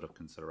normal sort of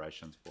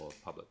considerations for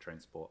public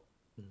transport.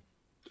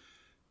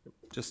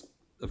 Just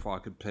if I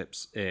could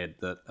perhaps add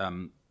that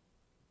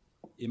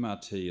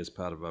MRT is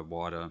part of a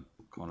wider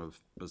kind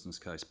of business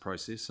case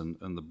process,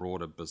 and the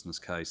broader business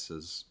case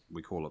is,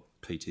 we call it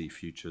PT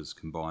Futures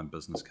Combined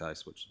Business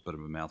Case, which is a bit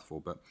of a mouthful,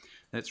 but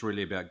that's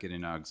really about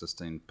getting our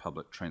existing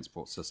public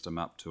transport system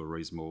up to a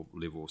reasonable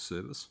level of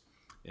service,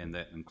 and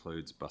that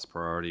includes bus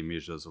priority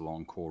measures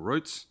along core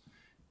routes,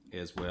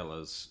 as well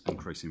as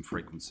increasing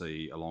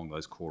frequency along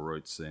those core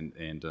routes and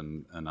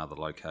in other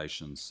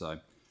locations. So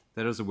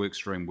that is a work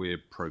stream we're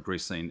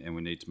progressing, and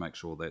we need to make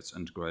sure that's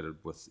integrated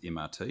with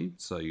MRT.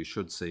 So you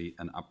should see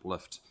an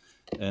uplift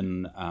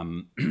in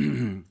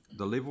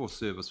the level of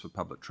service for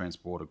public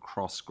transport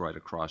across Greater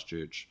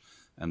Christchurch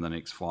in the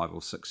next 5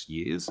 or 6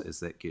 years as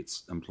that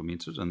gets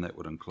implemented, and that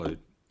would include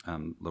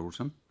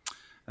Littleton.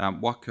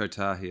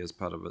 Waikotahi, as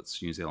part of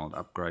its New Zealand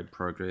upgrade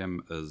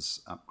program,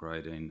 is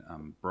upgrading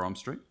Brougham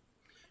Street.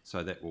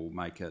 So that will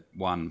make it,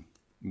 one,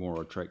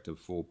 more attractive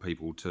for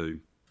people to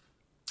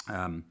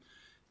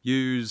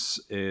Use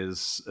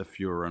is if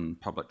you're in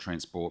public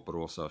transport, but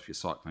also if you're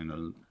cycling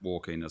and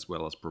walking, as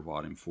well as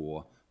providing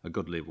for a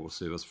good level of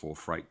service for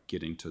freight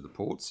getting to the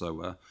port.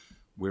 So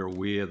we're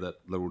aware that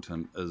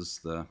Littleton is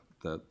the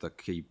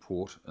key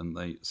port in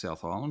the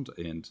South Island,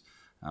 and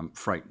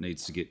freight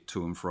needs to get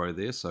to and fro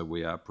there, so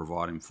we are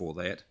providing for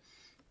that.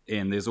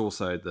 And there's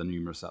also the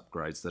numerous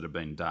upgrades that have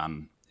been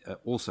done,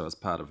 also as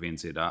part of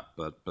NZ Up,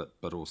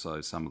 but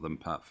also some of them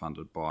part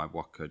funded by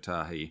Waka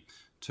Kotahi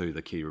to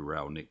the Kiwi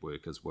Rail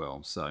network as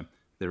well. So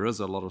there is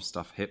a lot of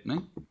stuff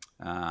happening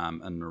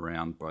in and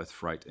around both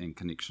freight and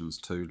connections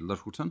to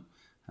Littleton.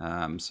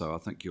 So I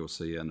think you'll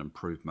see an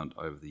improvement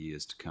over the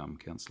years to come,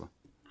 Councillor.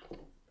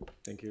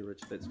 Thank you,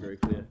 Rich. That's very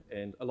clear.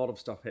 And a lot of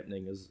stuff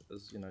happening is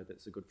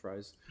that's a good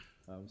phrase.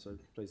 So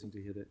pleasing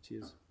to hear that.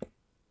 Cheers.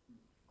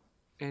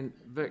 And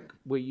Vic,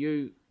 were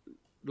you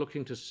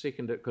looking to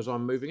second it because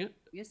I'm moving it?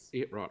 Yes.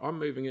 Yeah, right. I'm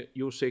moving it.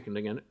 You're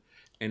seconding it,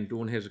 and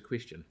Dawn has a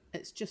question.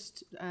 It's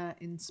just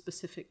in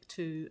specific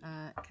to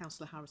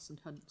Councillor Harrison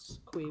Hunt's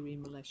query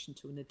in relation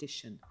to an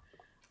addition.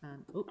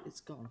 Oh,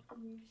 it's gone.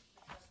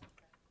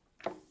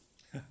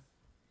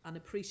 And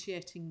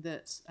appreciating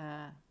that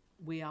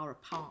we are a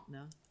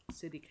partner,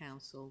 City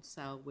Council,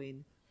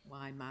 Selwyn,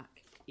 WIMAC,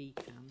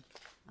 ECAM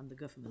and the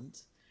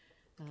government.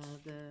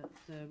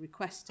 The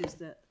request is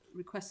that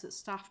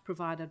staff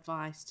provide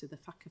advice to the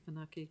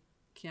Whakawhanake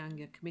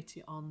Kianga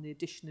Committee on the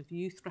addition of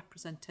youth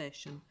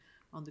representation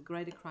on the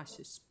Greater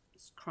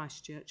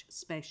Christchurch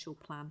Spatial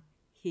Plan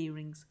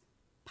Hearings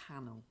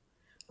Panel.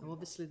 Now,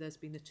 obviously there's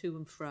been a to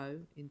and fro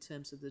in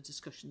terms of the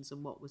discussions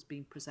and what was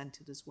being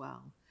presented as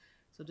well.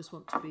 So I just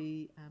want to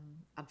be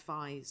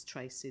advised,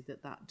 Tracy,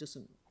 that that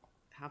doesn't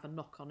have a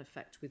knock-on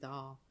effect with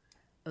our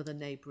other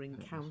neighbouring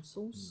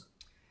councils,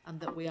 and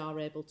that we are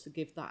able to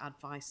give that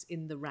advice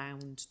in the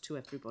round to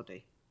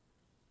everybody.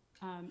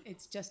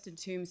 It's just in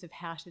terms of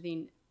how to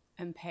then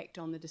impact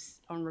on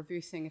on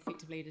reversing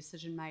effectively a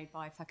decision made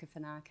by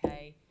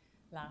Whakawhanake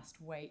last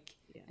week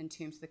in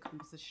terms of the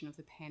composition of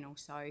the panel.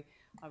 So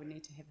I would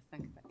need to have a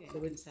think about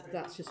that. So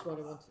that's just what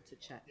I wanted to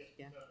check.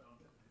 Yeah.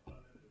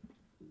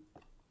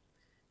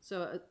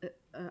 So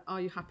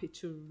are you happy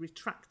to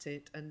retract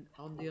it, and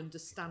on the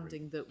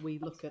understanding that we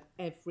look at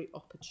every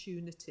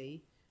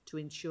opportunity to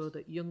ensure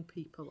that young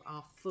people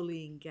are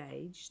fully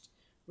engaged,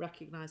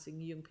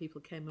 recognising young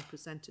people came and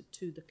presented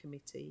to the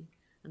committee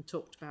and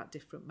talked about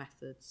different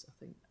methods? I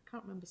think I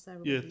can't remember,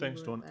 Sarah. Yeah, whether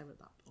thanks, you were Dawn. there at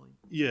that point.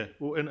 Yeah,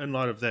 well, in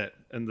light of that,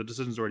 and the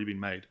decision's already been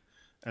made,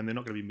 and they're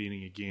not going to be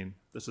meeting again.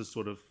 This is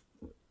sort of,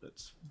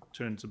 it's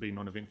turned to be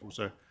non-eventful.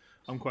 So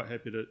I'm quite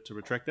happy to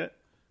retract that,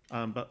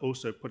 but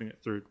also putting it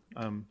through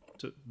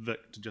to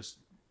Vic to just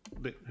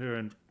let her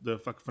and the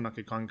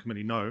Whakawhanake Kāinga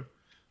Committee know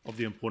of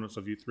the importance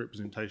of youth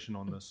representation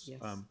on this,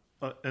 Yes.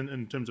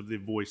 in terms of their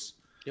voice.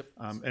 Yep.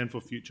 And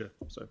for future.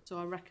 So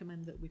I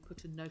recommend that we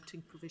put a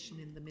noting provision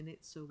in the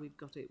minutes so we've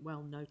got it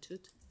well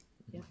noted.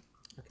 Yeah.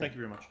 Okay. Thank you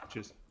very much.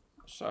 Cheers.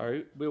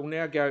 So we'll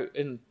now go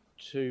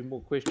into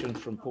more questions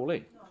from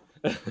Pauline.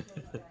 We're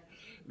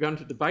going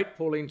to debate.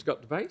 Pauline's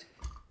got debate.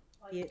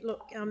 Yeah,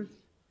 look,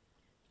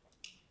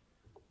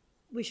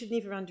 we should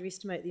never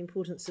underestimate the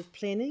importance of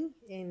planning,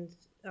 and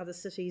other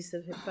cities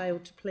that have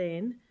failed to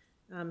plan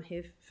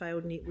have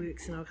failed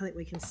networks, and I think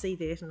we can see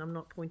that, and I'm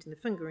not pointing the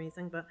finger or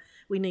anything, but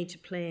we need to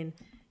plan.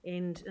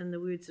 And in the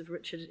words of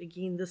Richard,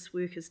 again, this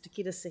work is to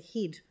get us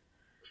ahead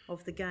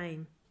of the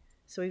game.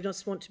 So we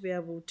just want to be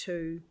able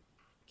to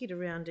get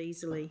around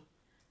easily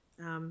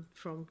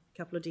from a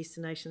couple of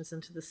destinations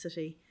into the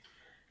city.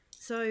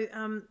 So,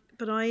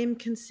 but I am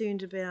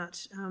concerned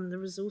about the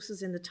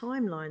resources and the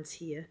timelines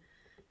here.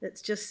 It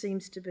just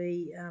seems to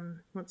be,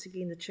 once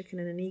again, the chicken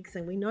and an egg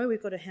thing. We know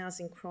we've got a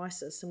housing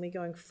crisis and we're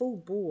going full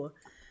bore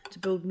to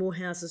build more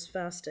houses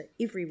faster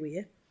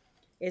everywhere,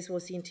 as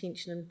was the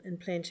intention in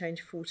Plan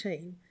Change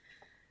 14.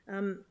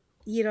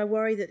 Yet I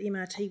worry that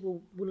MRT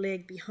will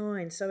lag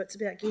behind. So it's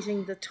about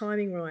getting the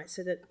timing right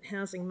so that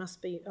housing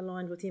must be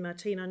aligned with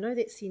MRT. And I know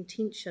that's the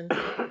intention,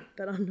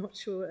 but I'm not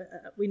sure.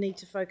 We need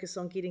to focus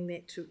on getting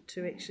that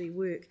to actually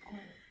work.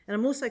 And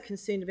I'm also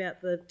concerned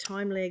about the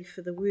time lag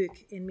for the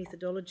work and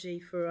methodology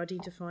for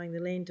identifying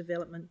the land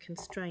development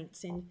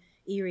constraints and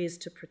areas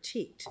to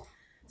protect.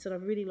 So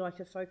I'd really like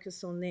a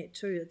focus on that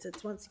too.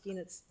 It's once again,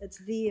 it's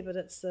there, but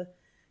it's the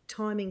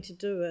timing to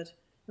do it.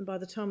 And by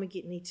the time we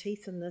get any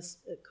teeth in this,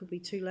 it could be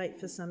too late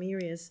for some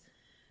areas.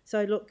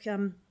 So look,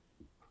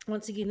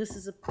 once again, this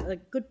is a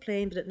good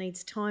plan, but it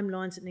needs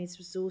timelines, it needs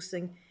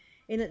resourcing,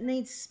 and it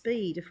needs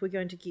speed if we're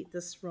going to get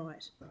this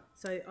right.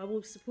 So I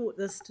will support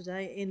this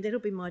today, and that'll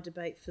be my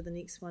debate for the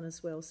next one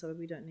as well, so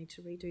we don't need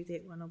to redo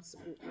that one. I'll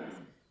support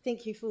both.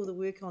 Thank you for all the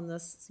work on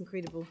this. It's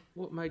incredible.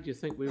 What made you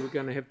think we were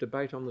going to have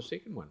debate on the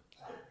second one?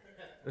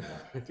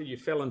 You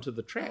fell into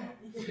the trap.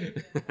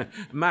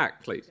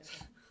 Mark, please.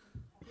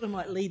 I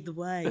might lead the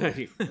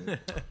way.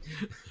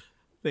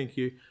 Thank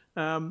you.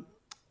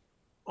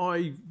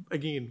 I,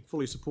 again,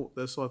 fully support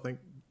this. I think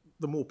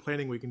the more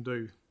planning we can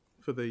do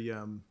for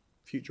the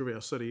future of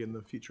our city and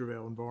the future of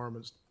our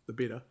environments, the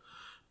better.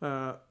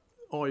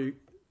 I,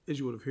 as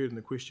you would have heard in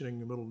the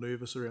questioning, I'm a little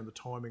nervous around the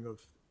timing of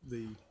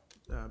the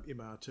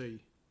MRT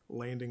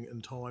landing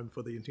in time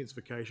for the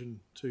intensification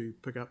to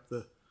pick up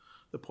the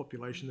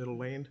population that'll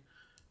land.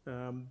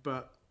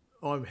 But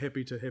I'm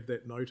happy to have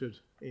that noted,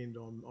 and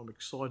I'm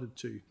excited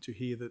to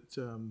hear that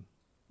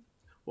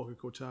Waka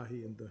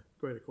Kotahi and the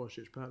Greater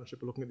Christchurch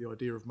Partnership are looking at the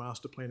idea of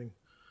master planning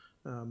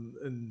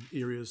in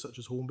areas such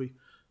as Hornby.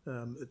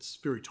 It's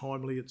very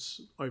timely,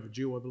 it's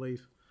overdue, I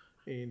believe,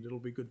 and it'll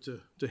be good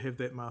to have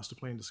that master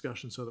plan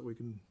discussion so that we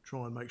can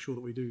try and make sure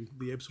that we do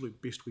the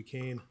absolute best we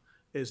can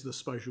as the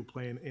spatial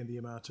plan and the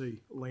MRT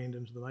land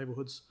into the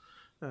neighbourhoods.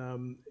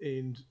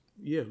 And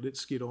yeah,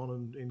 let's get on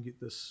and get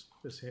this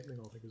happening,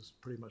 I think is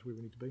pretty much where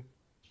we need to be.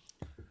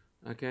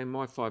 Okay,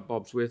 my 5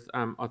 bobs worth.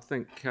 I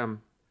think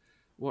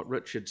what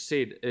Richard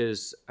said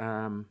is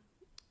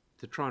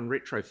to try and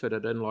retrofit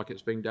it in like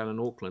it's being done in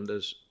Auckland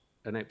is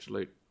an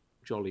absolute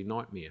jolly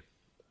nightmare.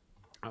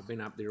 I've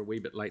been up there a wee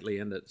bit lately,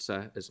 and it's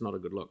not a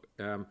good look.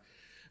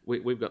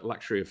 We've got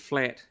luxury of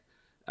flat.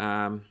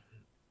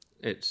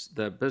 It's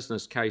the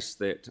business case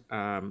that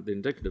the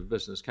indicative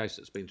business case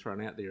that's been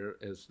thrown out there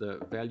is the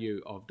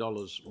value of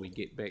dollars we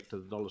get back to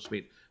the dollar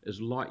spent is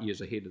light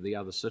years ahead of the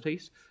other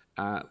cities.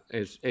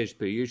 As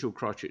per usual,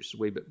 Christchurch is a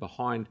wee bit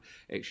behind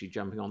actually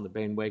jumping on the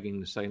bandwagon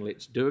and saying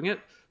let's doing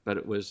it, but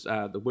it was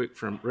the work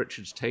from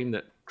Richard's team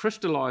that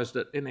crystallised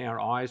it in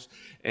our eyes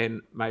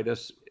and made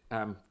us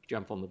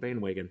jump on the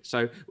bandwagon.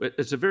 So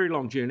it's a very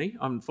long journey.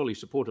 I'm fully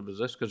supportive of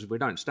this because if we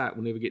don't start,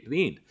 we'll never get to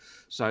the end.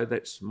 So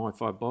that's my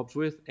 5 bobs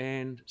worth,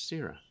 and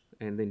Sarah,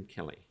 and then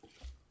Kelly.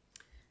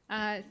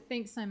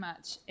 Thanks so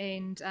much.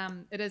 And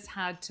it is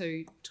hard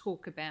to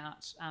talk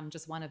about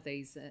just one of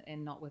these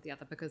and not with the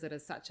other because it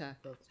is such a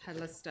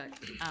holistic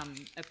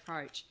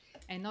approach.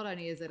 And not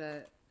only is it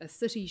a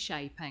city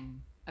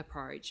shaping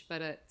approach,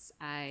 but it's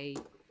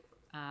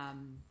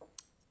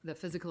the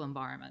physical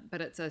environment,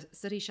 but it's a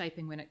city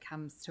shaping when it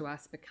comes to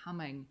us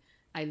becoming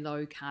a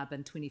low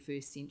carbon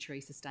 21st century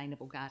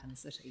sustainable garden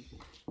city,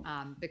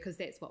 because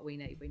that's what we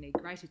need. We need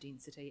greater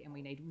density and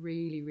we need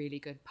really, really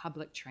good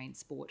public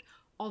transport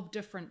of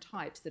different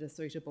types that are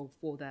suitable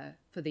for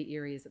the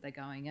areas that they're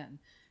going in.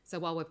 So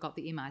while we've got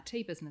the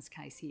MRT business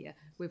case here,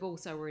 we've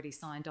also already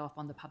signed off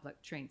on the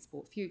public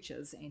transport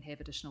futures and have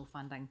additional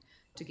funding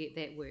to get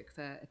that work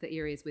for the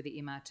areas where the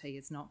MRT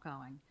is not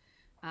going.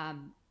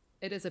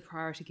 It is a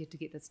priority to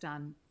get this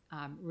done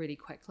really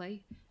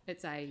quickly.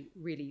 It's a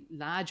really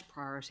large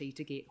priority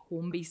to get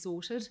Hornby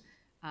sorted.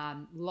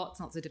 Lots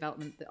of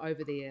development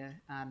over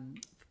there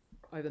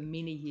over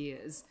many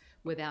years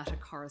without a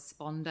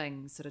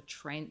corresponding sort of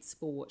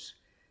transport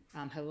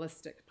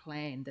holistic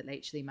plan that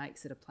actually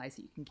makes it a place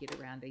that you can get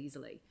around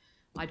easily.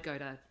 I'd go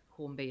to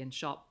Hornby and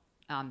shop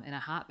in a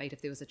heartbeat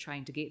if there was a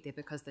train to get there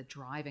because the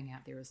driving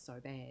out there is so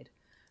bad.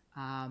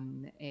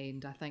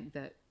 And I think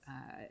that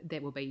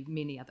there will be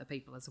many other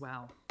people as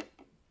well.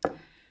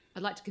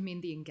 I'd like to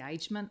commend the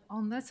engagement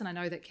on this, and I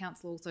know that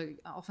council also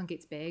often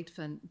gets bagged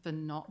for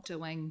not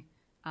doing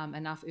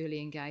enough early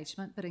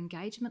engagement, but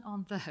engagement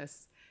on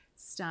this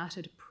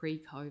started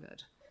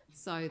pre-COVID.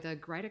 So the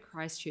Greater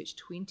Christchurch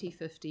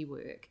 2050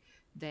 work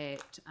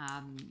that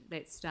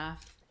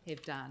staff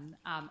have done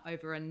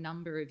over a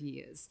number of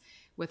years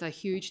with a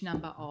huge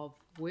number of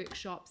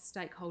workshops,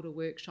 stakeholder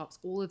workshops,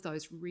 all of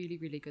those really,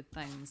 really good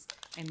things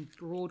and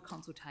broad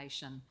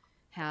consultation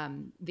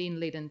then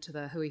led into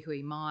the Hui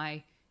Hui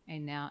Mai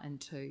and now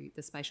into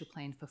the spatial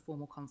plan for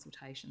formal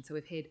consultation. So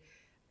we've had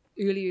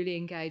early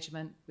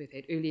engagement, we've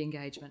had early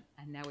engagement,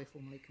 and now we're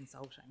formally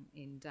consulting.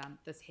 And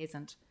this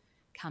hasn't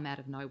come out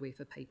of nowhere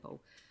for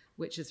people,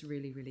 which is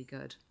really, really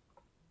good.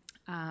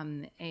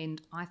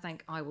 And I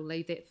think I will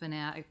leave that for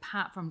now,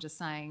 apart from just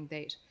saying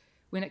that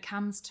when it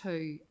comes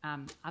to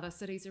other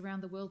cities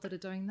around the world that are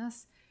doing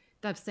this,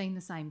 they've seen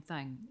the same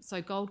thing.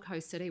 So Gold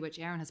Coast City, which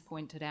Aaron has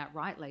pointed out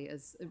rightly,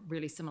 is a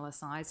really similar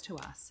size to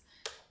us,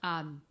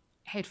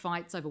 had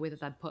fights over whether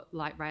they'd put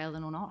light rail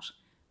in or not.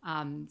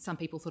 Some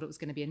people thought it was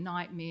going to be a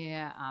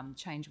nightmare,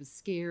 change was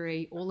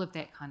scary, all of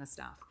that kind of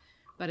stuff.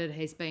 But it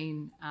has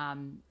been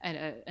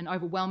an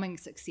overwhelming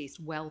success,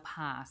 well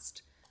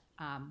past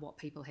what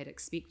people had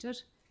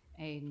expected.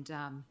 And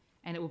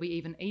it will be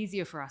even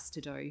easier for us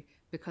to do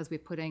because we're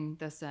putting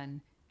this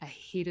in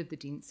ahead of the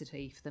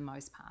density for the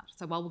most part.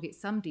 So while we'll get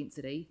some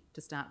density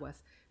to start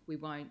with, we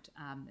won't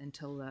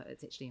until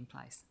it's actually in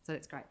place. So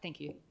that's great. Thank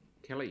you.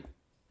 Kelly.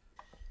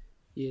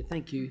 Yeah,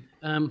 thank you.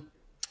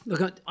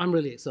 Look, I'm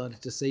really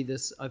excited to see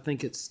this. I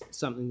think it's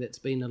something that's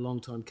been a long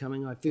time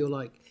coming. I feel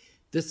like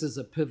this is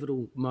a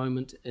pivotal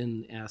moment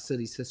in our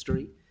city's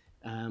history,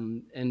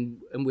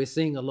 and we're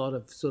seeing a lot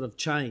of sort of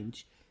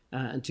change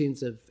in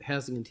terms of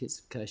housing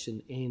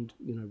intensification and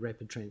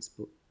rapid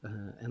transport.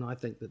 And I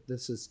think that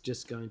this is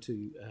just going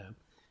to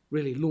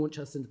really launch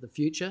us into the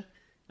future.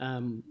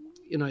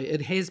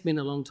 It has been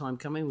a long time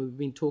coming. We've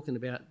been talking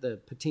about the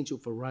potential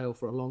for rail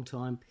for a long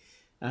time.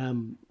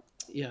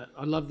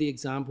 I love the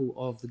example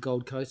of the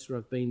Gold Coast, where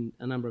I've been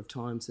a number of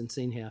times and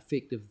seen how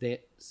effective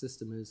that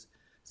system is.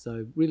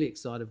 So really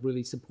excited,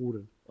 really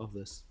supportive of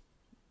this.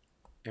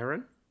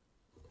 Aaron?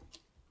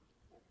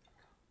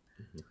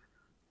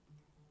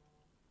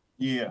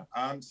 Yeah,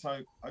 so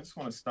I just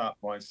want to start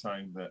by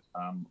saying that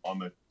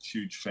I'm a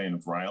huge fan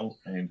of rail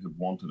and have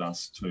wanted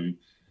us to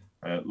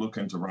look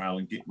into rail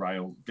and get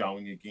rail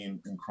going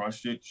again in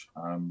Christchurch.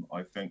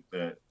 I think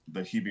that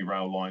the heavy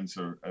rail lines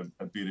are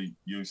a better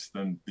use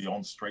than the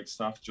on-street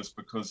stuff, just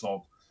because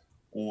of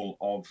all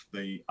of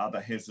the other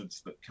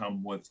hazards that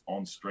come with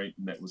on-street,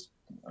 and that was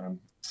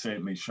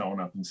sadly shown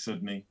up in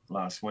Sydney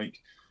last week.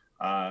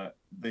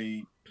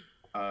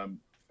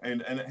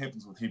 And it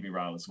happens with heavy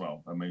rail as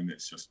well. I mean,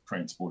 it's just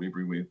transport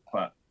everywhere.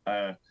 But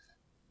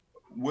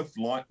with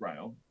light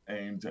rail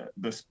and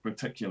this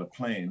particular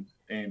plan,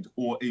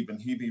 or even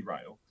heavy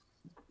rail,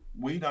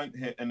 we don't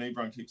have, and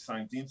everyone keeps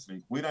saying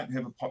density, we don't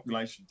have a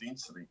population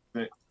density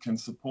that can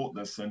support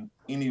this in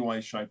any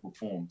way, shape or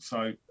form.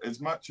 So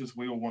as much as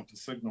we all want to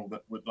signal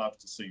that we'd love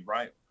to see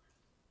rail,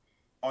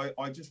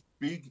 I just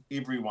beg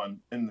everyone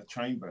in the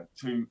chamber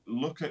to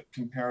look at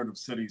comparative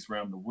cities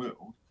around the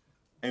world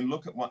and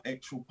look at what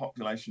actual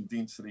population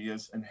density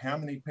is and how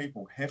many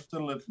people have to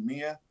live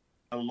near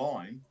a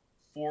line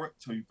for it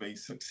to be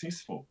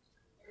successful.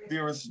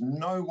 There is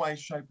no way,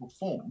 shape or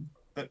form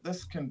that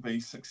this can be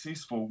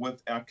successful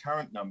with our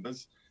current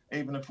numbers,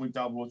 even if we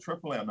double or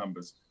triple our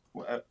numbers.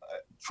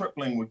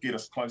 Tripling would get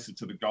us closer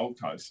to the Gold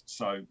Coast,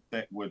 so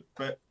that would,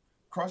 but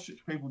Christchurch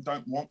people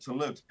don't want to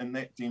live in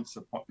that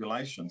denser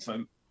population.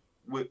 So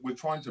we're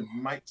trying to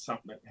make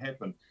something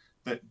happen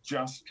that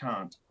just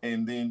can't.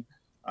 And then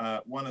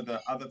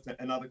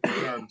another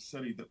comparative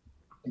city that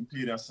we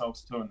compared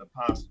ourselves to in the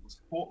past was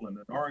Portland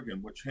in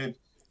Oregon, which had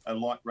a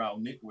light rail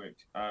network,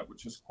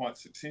 which is quite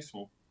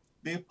successful.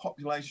 Their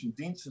population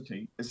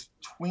density is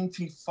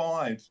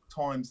 25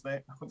 times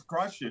that of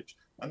Christchurch,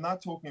 and they're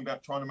talking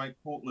about trying to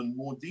make Portland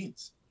more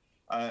dense.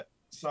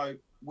 So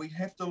we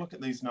have to look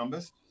at these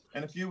numbers,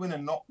 and if you went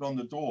and knocked on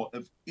the door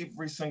of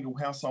every single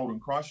household in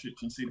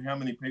Christchurch and said how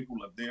many people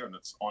live there, and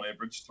it's on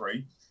average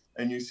 3,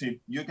 and you said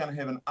you're going to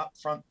have an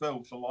upfront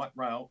bill for light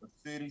rail of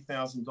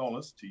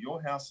 $30,000 to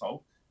your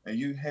household, are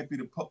you happy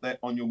to put that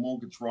on your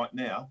mortgage right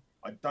now?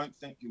 I don't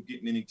think you'll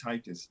get many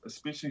takers,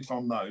 especially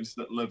from those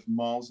that live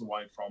miles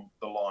away from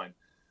the line.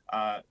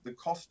 The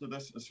cost of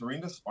this is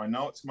horrendous. I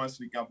know it's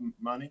mostly government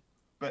money,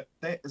 but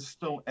that is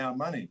still our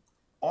money.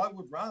 I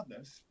would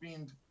rather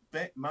spend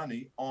that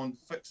money on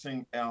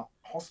fixing our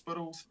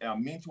hospitals, our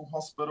mental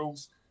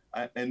hospitals,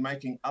 and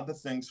making other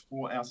things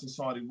for our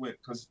society work,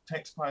 because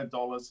taxpayer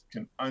dollars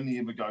can only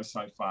ever go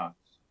so far.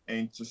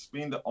 And to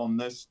spend it on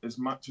this, as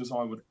much as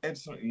I would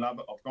absolutely love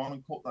it, I've gone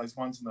and caught those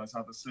ones in those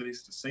other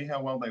cities to see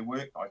how well they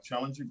work. I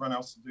challenge everyone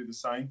else to do the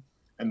same,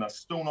 and they're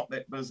still not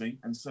that busy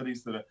in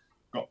cities that have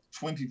got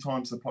 20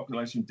 times the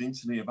population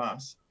density of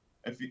us.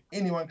 If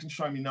anyone can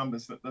show me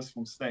numbers that this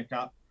will stack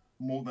up,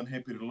 more than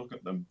happy to look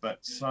at them.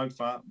 But so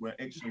far, we're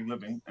actually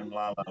living in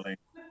la la land.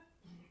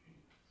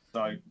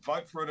 So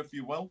vote for it if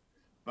you will,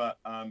 but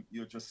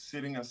you're just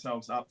setting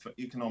ourselves up for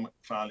economic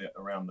failure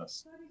around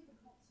this.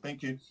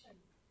 Thank you.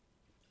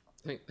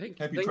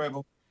 Happy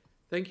travel.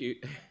 Thank you,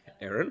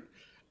 Aaron.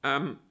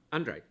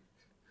 Andre.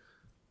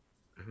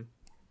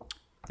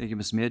 Thank you,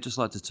 Mr. Mayor. Just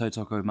like to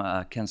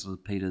tautoko Councillor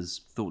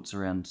Peters' thoughts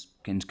around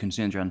and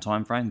concerns around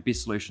time frame. The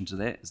best solution to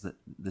that is that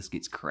this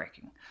gets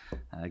cracking,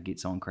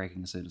 gets on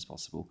cracking as soon as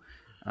possible.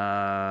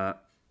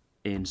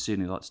 And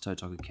certainly like to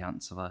tautoko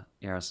Councillor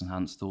Harrison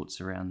Hunt's thoughts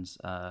around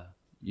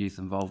youth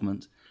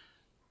involvement.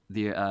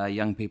 There are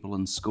young people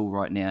in school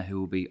right now who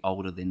will be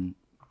older than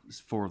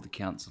 4 of the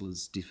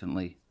councillors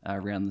definitely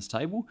around this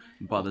table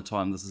by the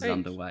time this is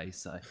underway.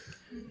 So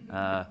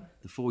the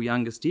 4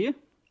 youngest here,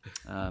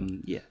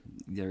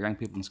 there are young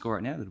people in school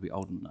right now that'll be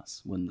older than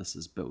us when this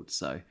is built.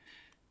 So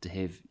to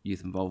have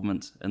youth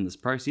involvement in this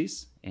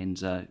process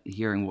and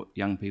hearing what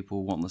young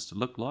people want this to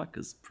look like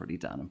is pretty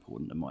darn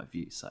important in my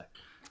view. So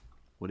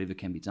whatever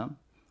can be done,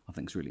 I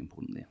think is really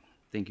important there.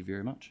 Thank you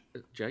very much.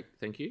 Jake,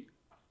 thank you.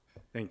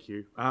 Thank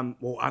you.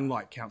 Well,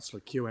 unlike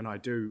Councillor Kewen, I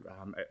do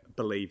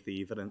believe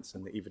the evidence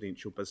and the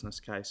evidential business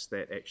case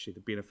that actually the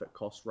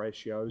benefit-cost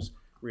ratios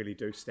really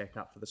do stack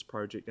up for this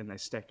project, and they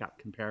stack up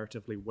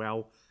comparatively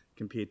well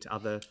compared to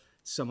other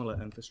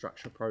similar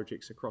infrastructure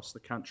projects across the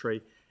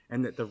country,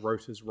 and that the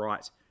route is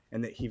right,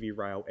 and that heavy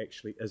rail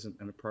actually isn't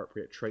an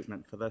appropriate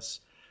treatment for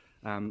this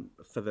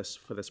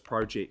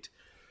project.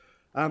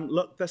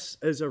 Look, this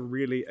is a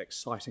really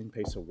exciting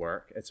piece of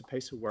work. It's a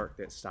piece of work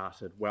that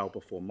started well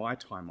before my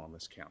time on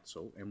this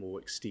council and will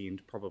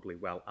extend probably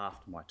well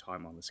after my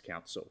time on this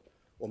council.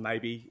 Or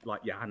maybe,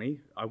 like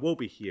Yanni, I will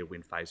be here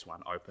when phase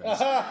 1 opens.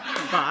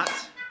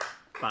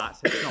 but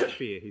it's not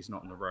fair, he's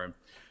not in the room.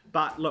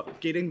 But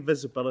look, getting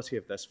visibility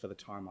of this for the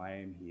time I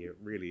am here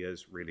really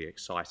is really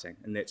exciting.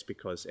 And that's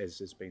because, as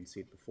has been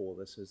said before,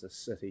 this is a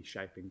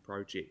city-shaping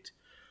project.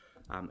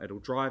 It'll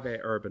drive our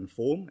urban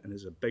form and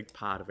is a big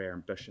part of our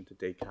ambition to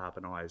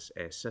decarbonise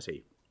our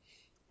city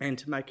and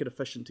to make it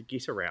efficient to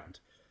get around.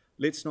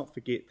 Let's not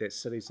forget that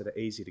cities that are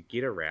easy to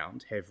get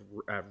around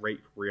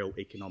reap real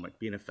economic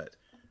benefit,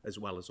 as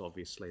well as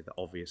obviously the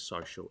obvious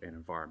social and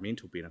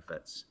environmental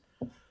benefits.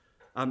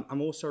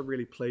 I'm also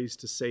really pleased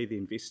to see the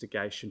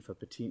investigation for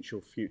potential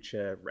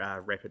future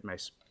rapid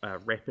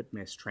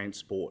mass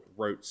transport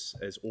routes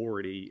is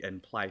already in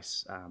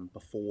place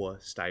before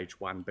stage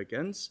 1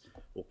 begins,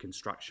 or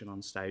construction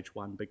on stage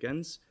 1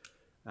 begins.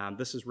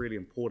 This is really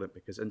important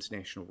because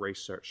international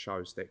research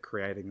shows that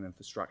creating an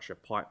infrastructure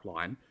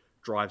pipeline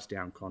drives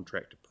down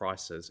contractor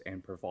prices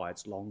and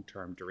provides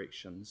long-term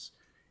directions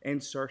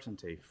and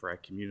certainty for our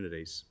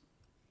communities.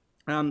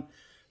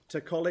 To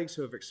colleagues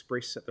who have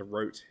expressed that the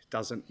route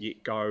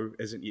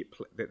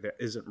that there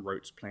isn't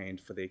routes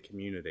planned for their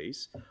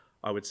communities,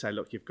 I would say,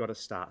 look, you've got to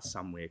start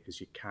somewhere because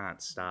you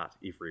can't start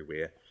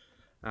everywhere.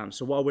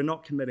 So while we're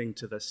not committing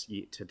to this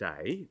yet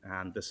today,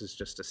 this is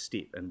just a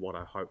step in what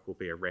I hope will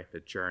be a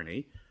rapid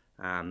journey.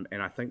 And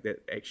I think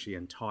that actually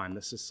in time,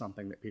 this is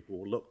something that people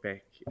will look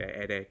back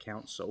at our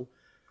council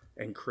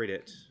and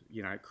credit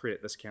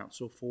this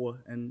council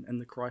for in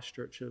the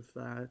Christchurch of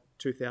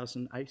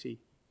 2080.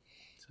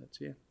 So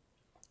it's, yeah.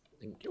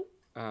 Thank you.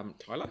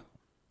 Tyler?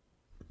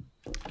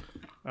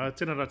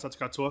 Tēnā rā tātou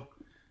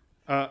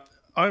katoa.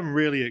 I'm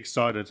really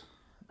excited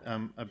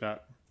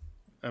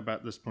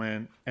about this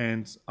plan,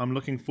 and I'm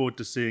looking forward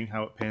to seeing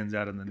how it pans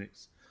out in the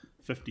next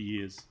 50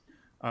 years.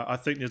 I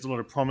think there's a lot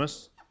of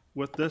promise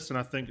with this, and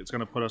I think it's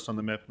going to put us on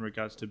the map in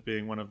regards to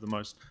being one of the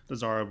most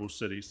desirable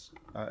cities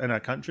in our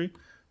country,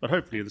 but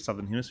hopefully the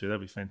Southern Hemisphere.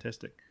 That'd be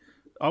fantastic.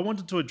 I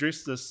wanted to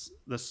address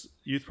this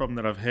youth problem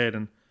that I've had,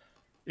 and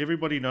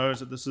everybody knows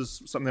that this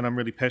is something that I'm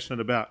really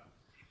passionate about.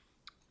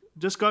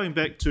 Just going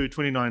back to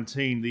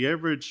 2019, the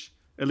average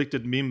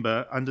elected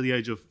member under the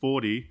age of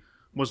 40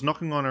 was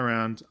knocking on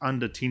around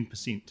under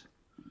 10%.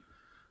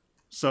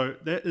 So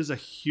that is a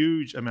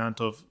huge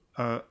amount of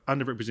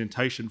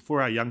underrepresentation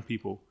for our young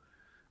people.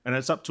 And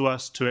it's up to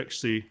us to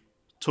actually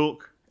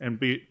talk and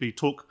be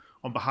talk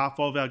on behalf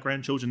of our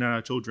grandchildren and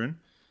our children.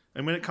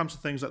 And when it comes to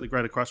things like the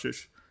Greater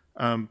Christchurch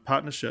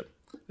Partnership,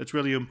 it's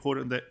really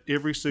important that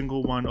every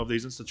single one of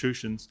these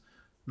institutions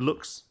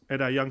looks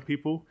at our young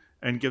people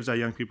and gives our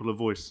young people a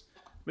voice.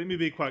 Let me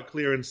be quite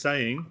clear in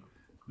saying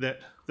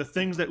that the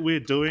things that we're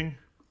doing,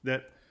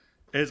 that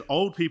as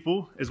old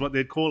people is what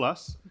they'd call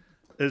us,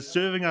 is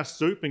serving us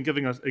soup and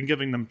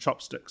giving them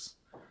chopsticks.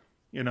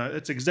 You know,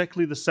 it's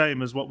exactly the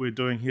same as what we're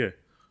doing here.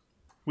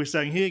 We're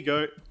saying, here you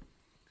go,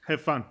 have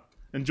fun,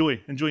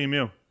 enjoy your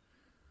meal.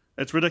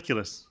 It's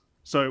ridiculous.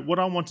 So what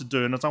I want to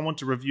do, and is I want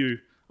to review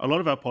a lot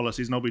of our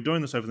policies, and I'll be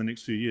doing this over the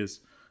next few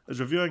years,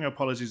 is reviewing our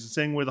policies and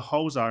seeing where the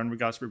holes are in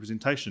regards to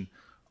representation.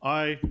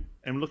 I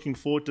am looking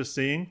forward to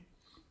seeing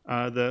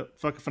the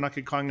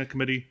Whakawhanake Kāinga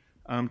Committee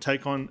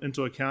take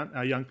into account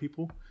our young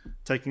people,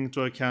 taking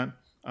into account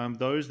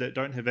those that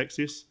don't have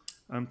access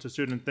to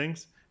certain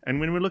things. And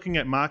when we're looking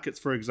at markets,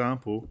 for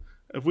example,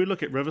 if we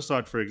look at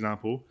Riverside, for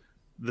example,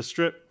 the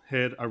strip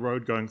had a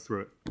road going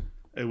through it.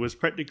 It was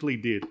practically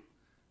dead.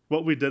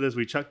 What we did is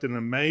we chucked in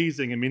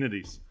amazing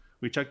amenities.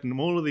 We chucked in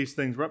all of these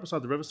things right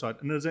beside the riverside,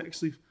 and it was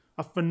actually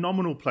a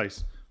phenomenal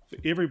place for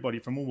everybody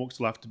from all walks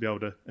of life to be able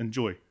to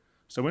enjoy.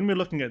 So when we're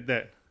looking at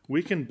that,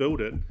 we can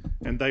build it,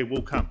 and they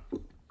will come.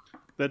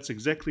 That's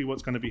exactly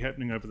what's going to be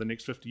happening over the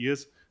next 50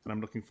 years, and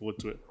I'm looking forward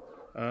to it.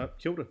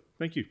 Kia ora.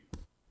 Thank you.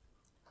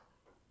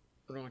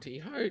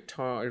 Righty-ho,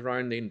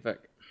 Tyrone, then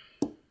Vic.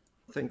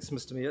 Thanks,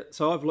 Mr. Mayor.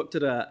 So I've looked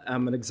at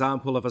an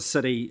example of a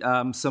city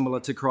similar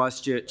to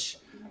Christchurch.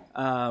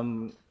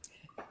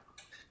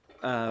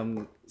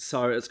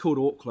 So it's called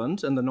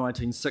Auckland in the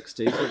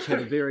 1960s, which had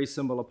a very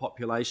similar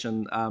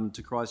population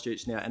to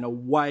Christchurch now, and a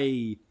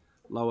way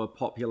lower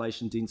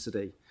population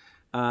density.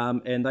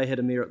 And they had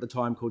a mayor at the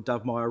time called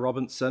Dovemeyer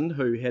Robinson,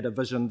 who had a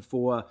vision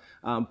for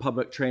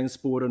public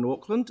transport in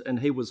Auckland, and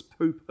he was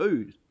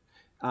poo-pooed.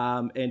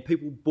 And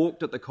people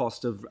balked at the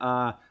cost of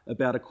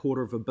about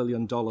 $250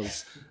 million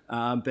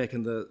back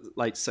in the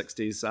late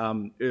 60s,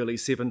 early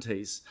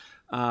 70s.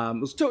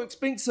 It was too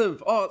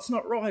expensive. Oh, it's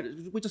not right.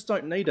 We just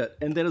don't need it.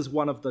 And that is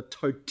one of the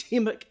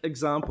totemic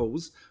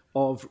examples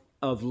of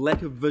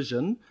lack of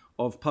vision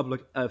of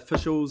public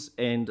officials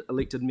and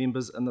elected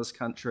members in this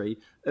country,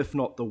 if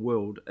not the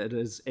world. It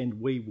is,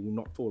 and we will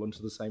not fall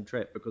into the same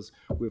trap because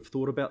we've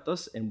thought about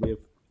this and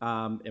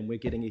we're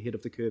getting ahead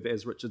of the curve,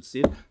 as Richard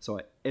said. So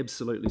I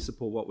absolutely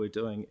support what we're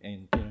doing,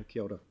 and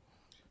kia ora.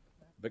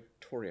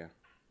 Victoria.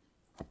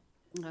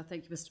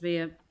 Thank you, Mr.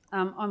 Mayor.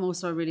 I'm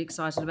also really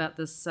excited about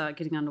this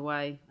getting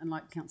underway, and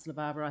like Councillor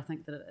Barber, I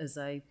think that it is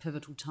a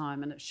pivotal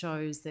time, and it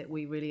shows that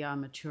we really are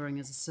maturing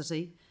as a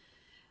city.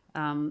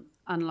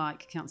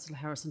 Unlike Councillor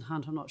Harrison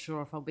Hunt, I'm not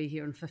sure if I'll be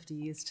here in 50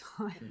 years'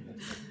 time.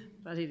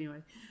 But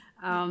anyway,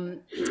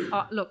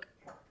 look,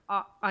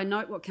 I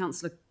note what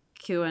Councillor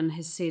Kewen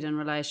has said in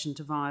relation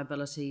to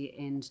viability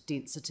and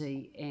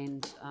density,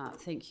 and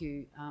thank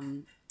you,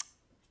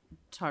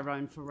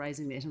 Tyrone, for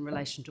raising that in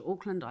relation to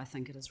Auckland. I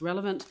think it is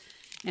relevant.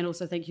 And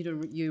also thank you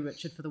to you,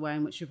 Richard, for the way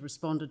in which you've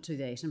responded to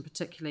that, and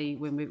particularly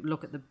when we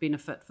look at the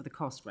benefit for the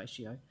cost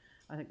ratio.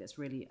 I think that's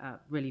really,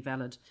 really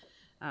valid.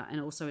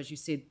 And also, as you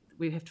said,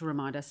 we have to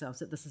remind ourselves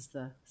that this is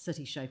the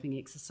city shaping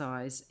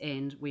exercise,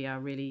 and we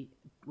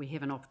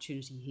have an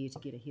opportunity here to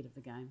get ahead of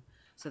the game.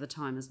 So the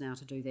time is now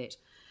to do that.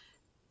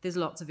 there's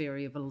lots of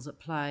variables at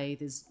play.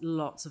 There's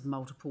lots of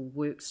multiple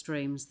work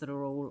streams that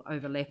are all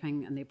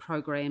overlapping in their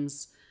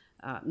programs.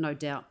 No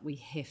doubt we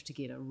have to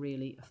get a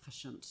really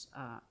efficient,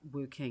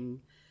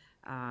 working,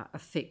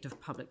 effective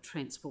public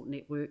transport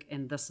network,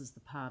 and this is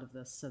the part of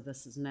this. So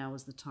now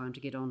is the time to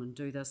get on and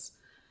do this.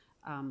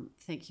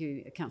 Thank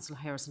you, Councillor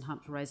Harrison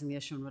Hunt, for raising the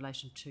issue in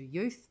relation to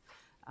youth.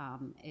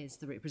 As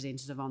the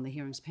representative on the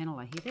hearings panel,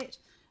 I hear that.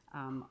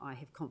 I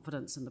have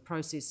confidence in the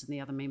process and the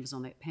other members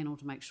on that panel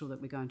to make sure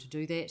that we're going to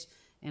do that,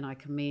 and I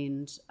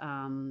commend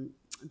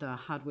the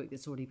hard work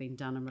that's already been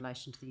done in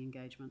relation to the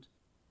engagement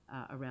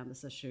around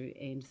this issue,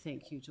 and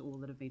thank you to all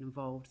that have been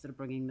involved that are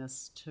bringing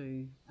this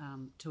to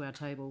our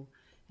table,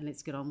 and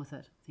let's get on with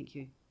it. Thank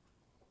you.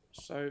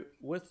 So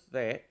with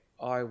that,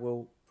 I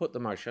will put the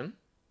motion.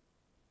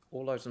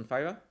 All those in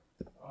favour?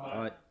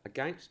 Aye.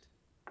 Against?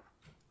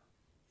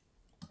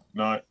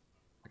 No.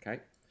 Okay.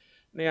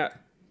 Now,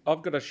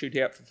 I've got to shoot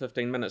out for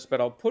 15 minutes, but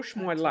I'll push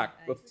my luck.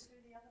 I'm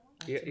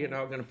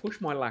going to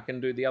push my luck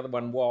and do the other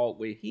one while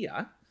we're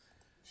here.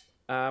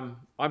 I'm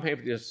happy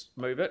to just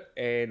move it,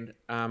 and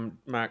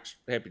Mark's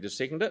happy to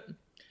second it.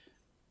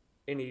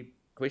 Any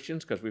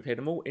questions? Because we've had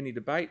them all. Any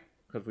debate?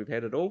 Because we've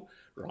had it all.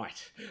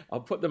 Right.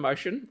 I'll put the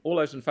motion. All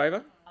those in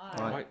favour?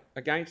 Aye. Right.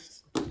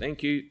 Against?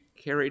 Thank you.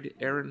 Carried.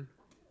 Aaron?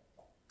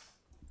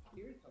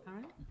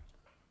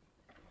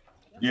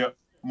 Yeah,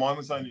 mine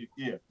was only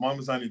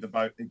the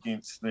vote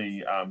against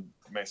the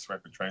mass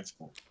rapid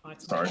transport.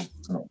 Sorry.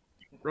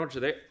 Roger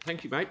that.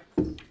 Thank you, mate.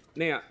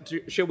 Now,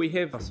 shall we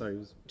have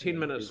 10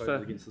 minutes for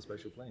against the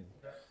spatial plan?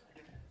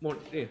 We'll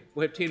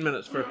have 10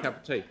 minutes for a cup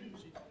of tea.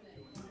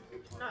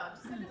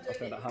 I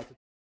found it hard to